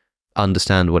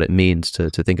understand what it means to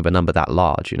think of a number that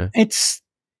large. I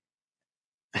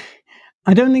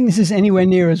don't think this is anywhere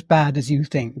near as bad as you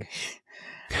think.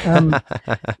 That's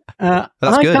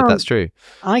good if that's true.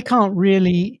 I can't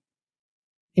really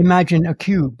imagine a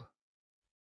cube.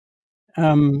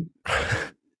 For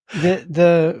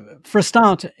a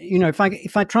start,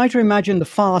 if I try to imagine the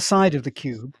far side of the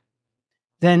cube,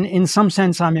 then in some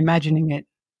sense I'm imagining it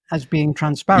as being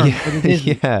transparent, but it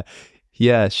isn't.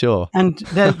 Yeah, sure. And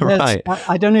there's right.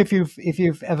 I don't know if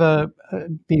you've ever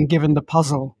been given the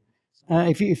puzzle.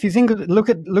 If you think look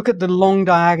at the long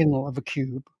diagonal of a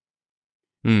cube,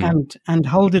 and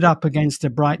hold it up against a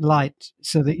bright light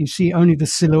so that you see only the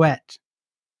silhouette.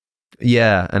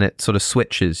 Yeah, and it sort of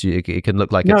switches. It can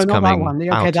look like it's coming. No, not that one. Okay,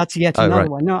 out. that's yet another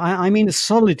one. No, I mean a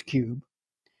solid cube,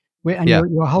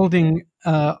 you're holding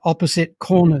opposite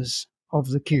corners of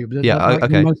the cube.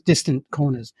 The most distant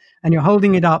corners, and you're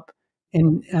holding it up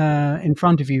in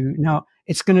front of you. Now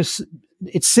its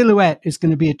silhouette is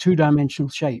going to be a two-dimensional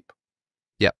shape.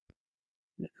 Yep.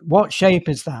 What shape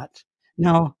is that?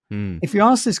 Now, if you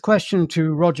ask this question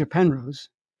to Roger Penrose,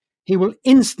 he will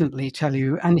instantly tell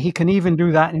you, and he can even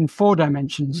do that in 4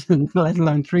 dimensions, let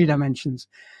alone 3 dimensions.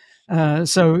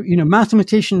 So,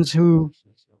 mathematicians who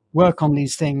work on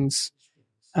these things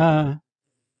can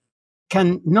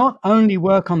not only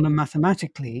work on them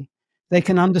mathematically, they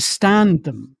can understand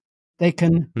them. They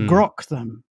can grok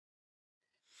them.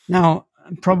 Now,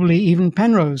 probably even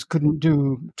Penrose couldn't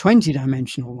do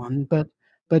 20-dimensional one, but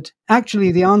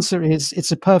actually the answer is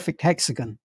it's a perfect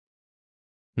hexagon.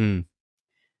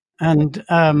 And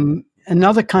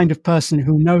another kind of person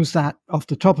who knows that off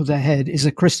the top of their head is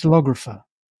a crystallographer.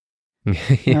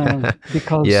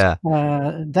 Because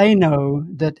they know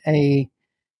that I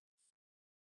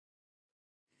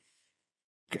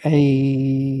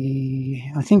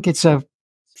think it's a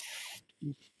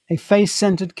a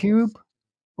face-centered cube,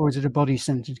 or is it a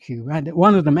body-centered cube? And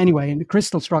one of them, anyway, in the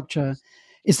crystal structure,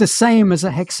 is the same as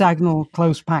a hexagonal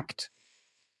close-packed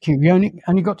cube. You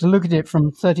only got to look at it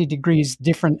from 30 degrees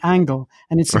different angle,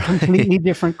 and it's a completely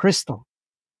different crystal.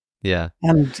 Yeah.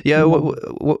 And yeah,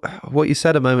 what you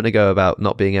said a moment ago about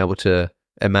not being able to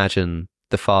imagine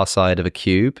the far side of a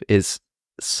cube is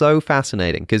so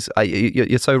fascinating, because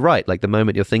you're so right. Like, the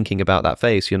moment you're thinking about that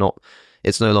face,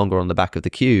 it's no longer on the back of the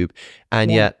cube,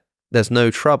 and yet there's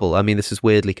no trouble. I mean, this is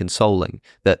weirdly consoling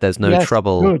that there's no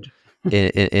trouble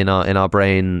in our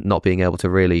brain not being able to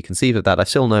really conceive of that. I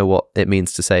still know what it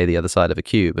means to say the other side of a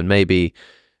cube, and maybe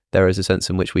there is a sense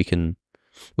in which we can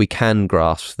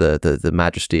grasp the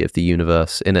majesty of the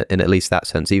universe in at least that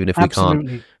sense, even if we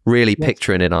can't really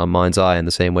picture it in our mind's eye in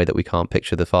the same way that we can't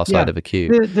picture the far side of a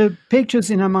cube. The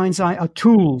pictures in our mind's eye are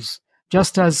tools,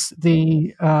 just as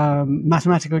the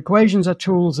mathematical equations are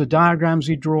tools, the diagrams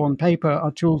we draw on paper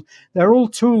are tools. They're all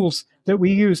tools that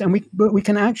we use, and we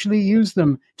can actually use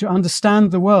them to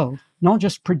understand the world, not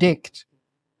just predict.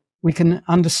 We can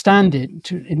understand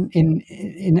it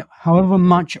in however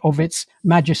much of its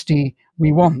majesty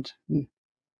we want.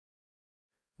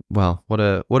 Well, what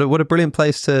a brilliant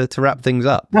place to wrap things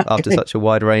up after such a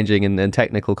wide-ranging and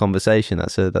technical conversation.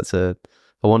 That's a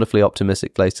wonderfully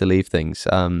optimistic place to leave things.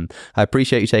 I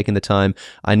appreciate you taking the time.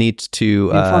 I need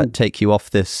to take you off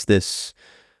this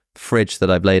fridge that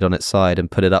I've laid on its side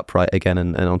and put it upright again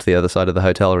and onto the other side of the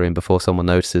hotel room before someone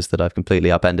notices that I've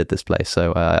completely upended this place.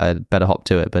 So I'd better hop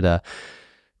to it. But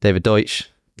David Deutsch,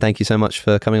 thank you so much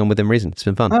for coming on Within Reason. It's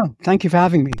been fun. Oh, thank you for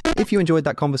having me. If you enjoyed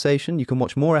that conversation, you can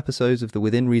watch more episodes of the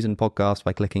Within Reason podcast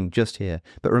by clicking just here.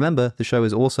 But remember, the show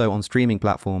is also on streaming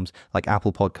platforms like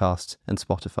Apple Podcasts and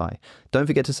Spotify. Don't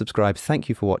forget to subscribe. Thank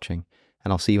you for watching,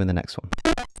 and I'll see you in the next one.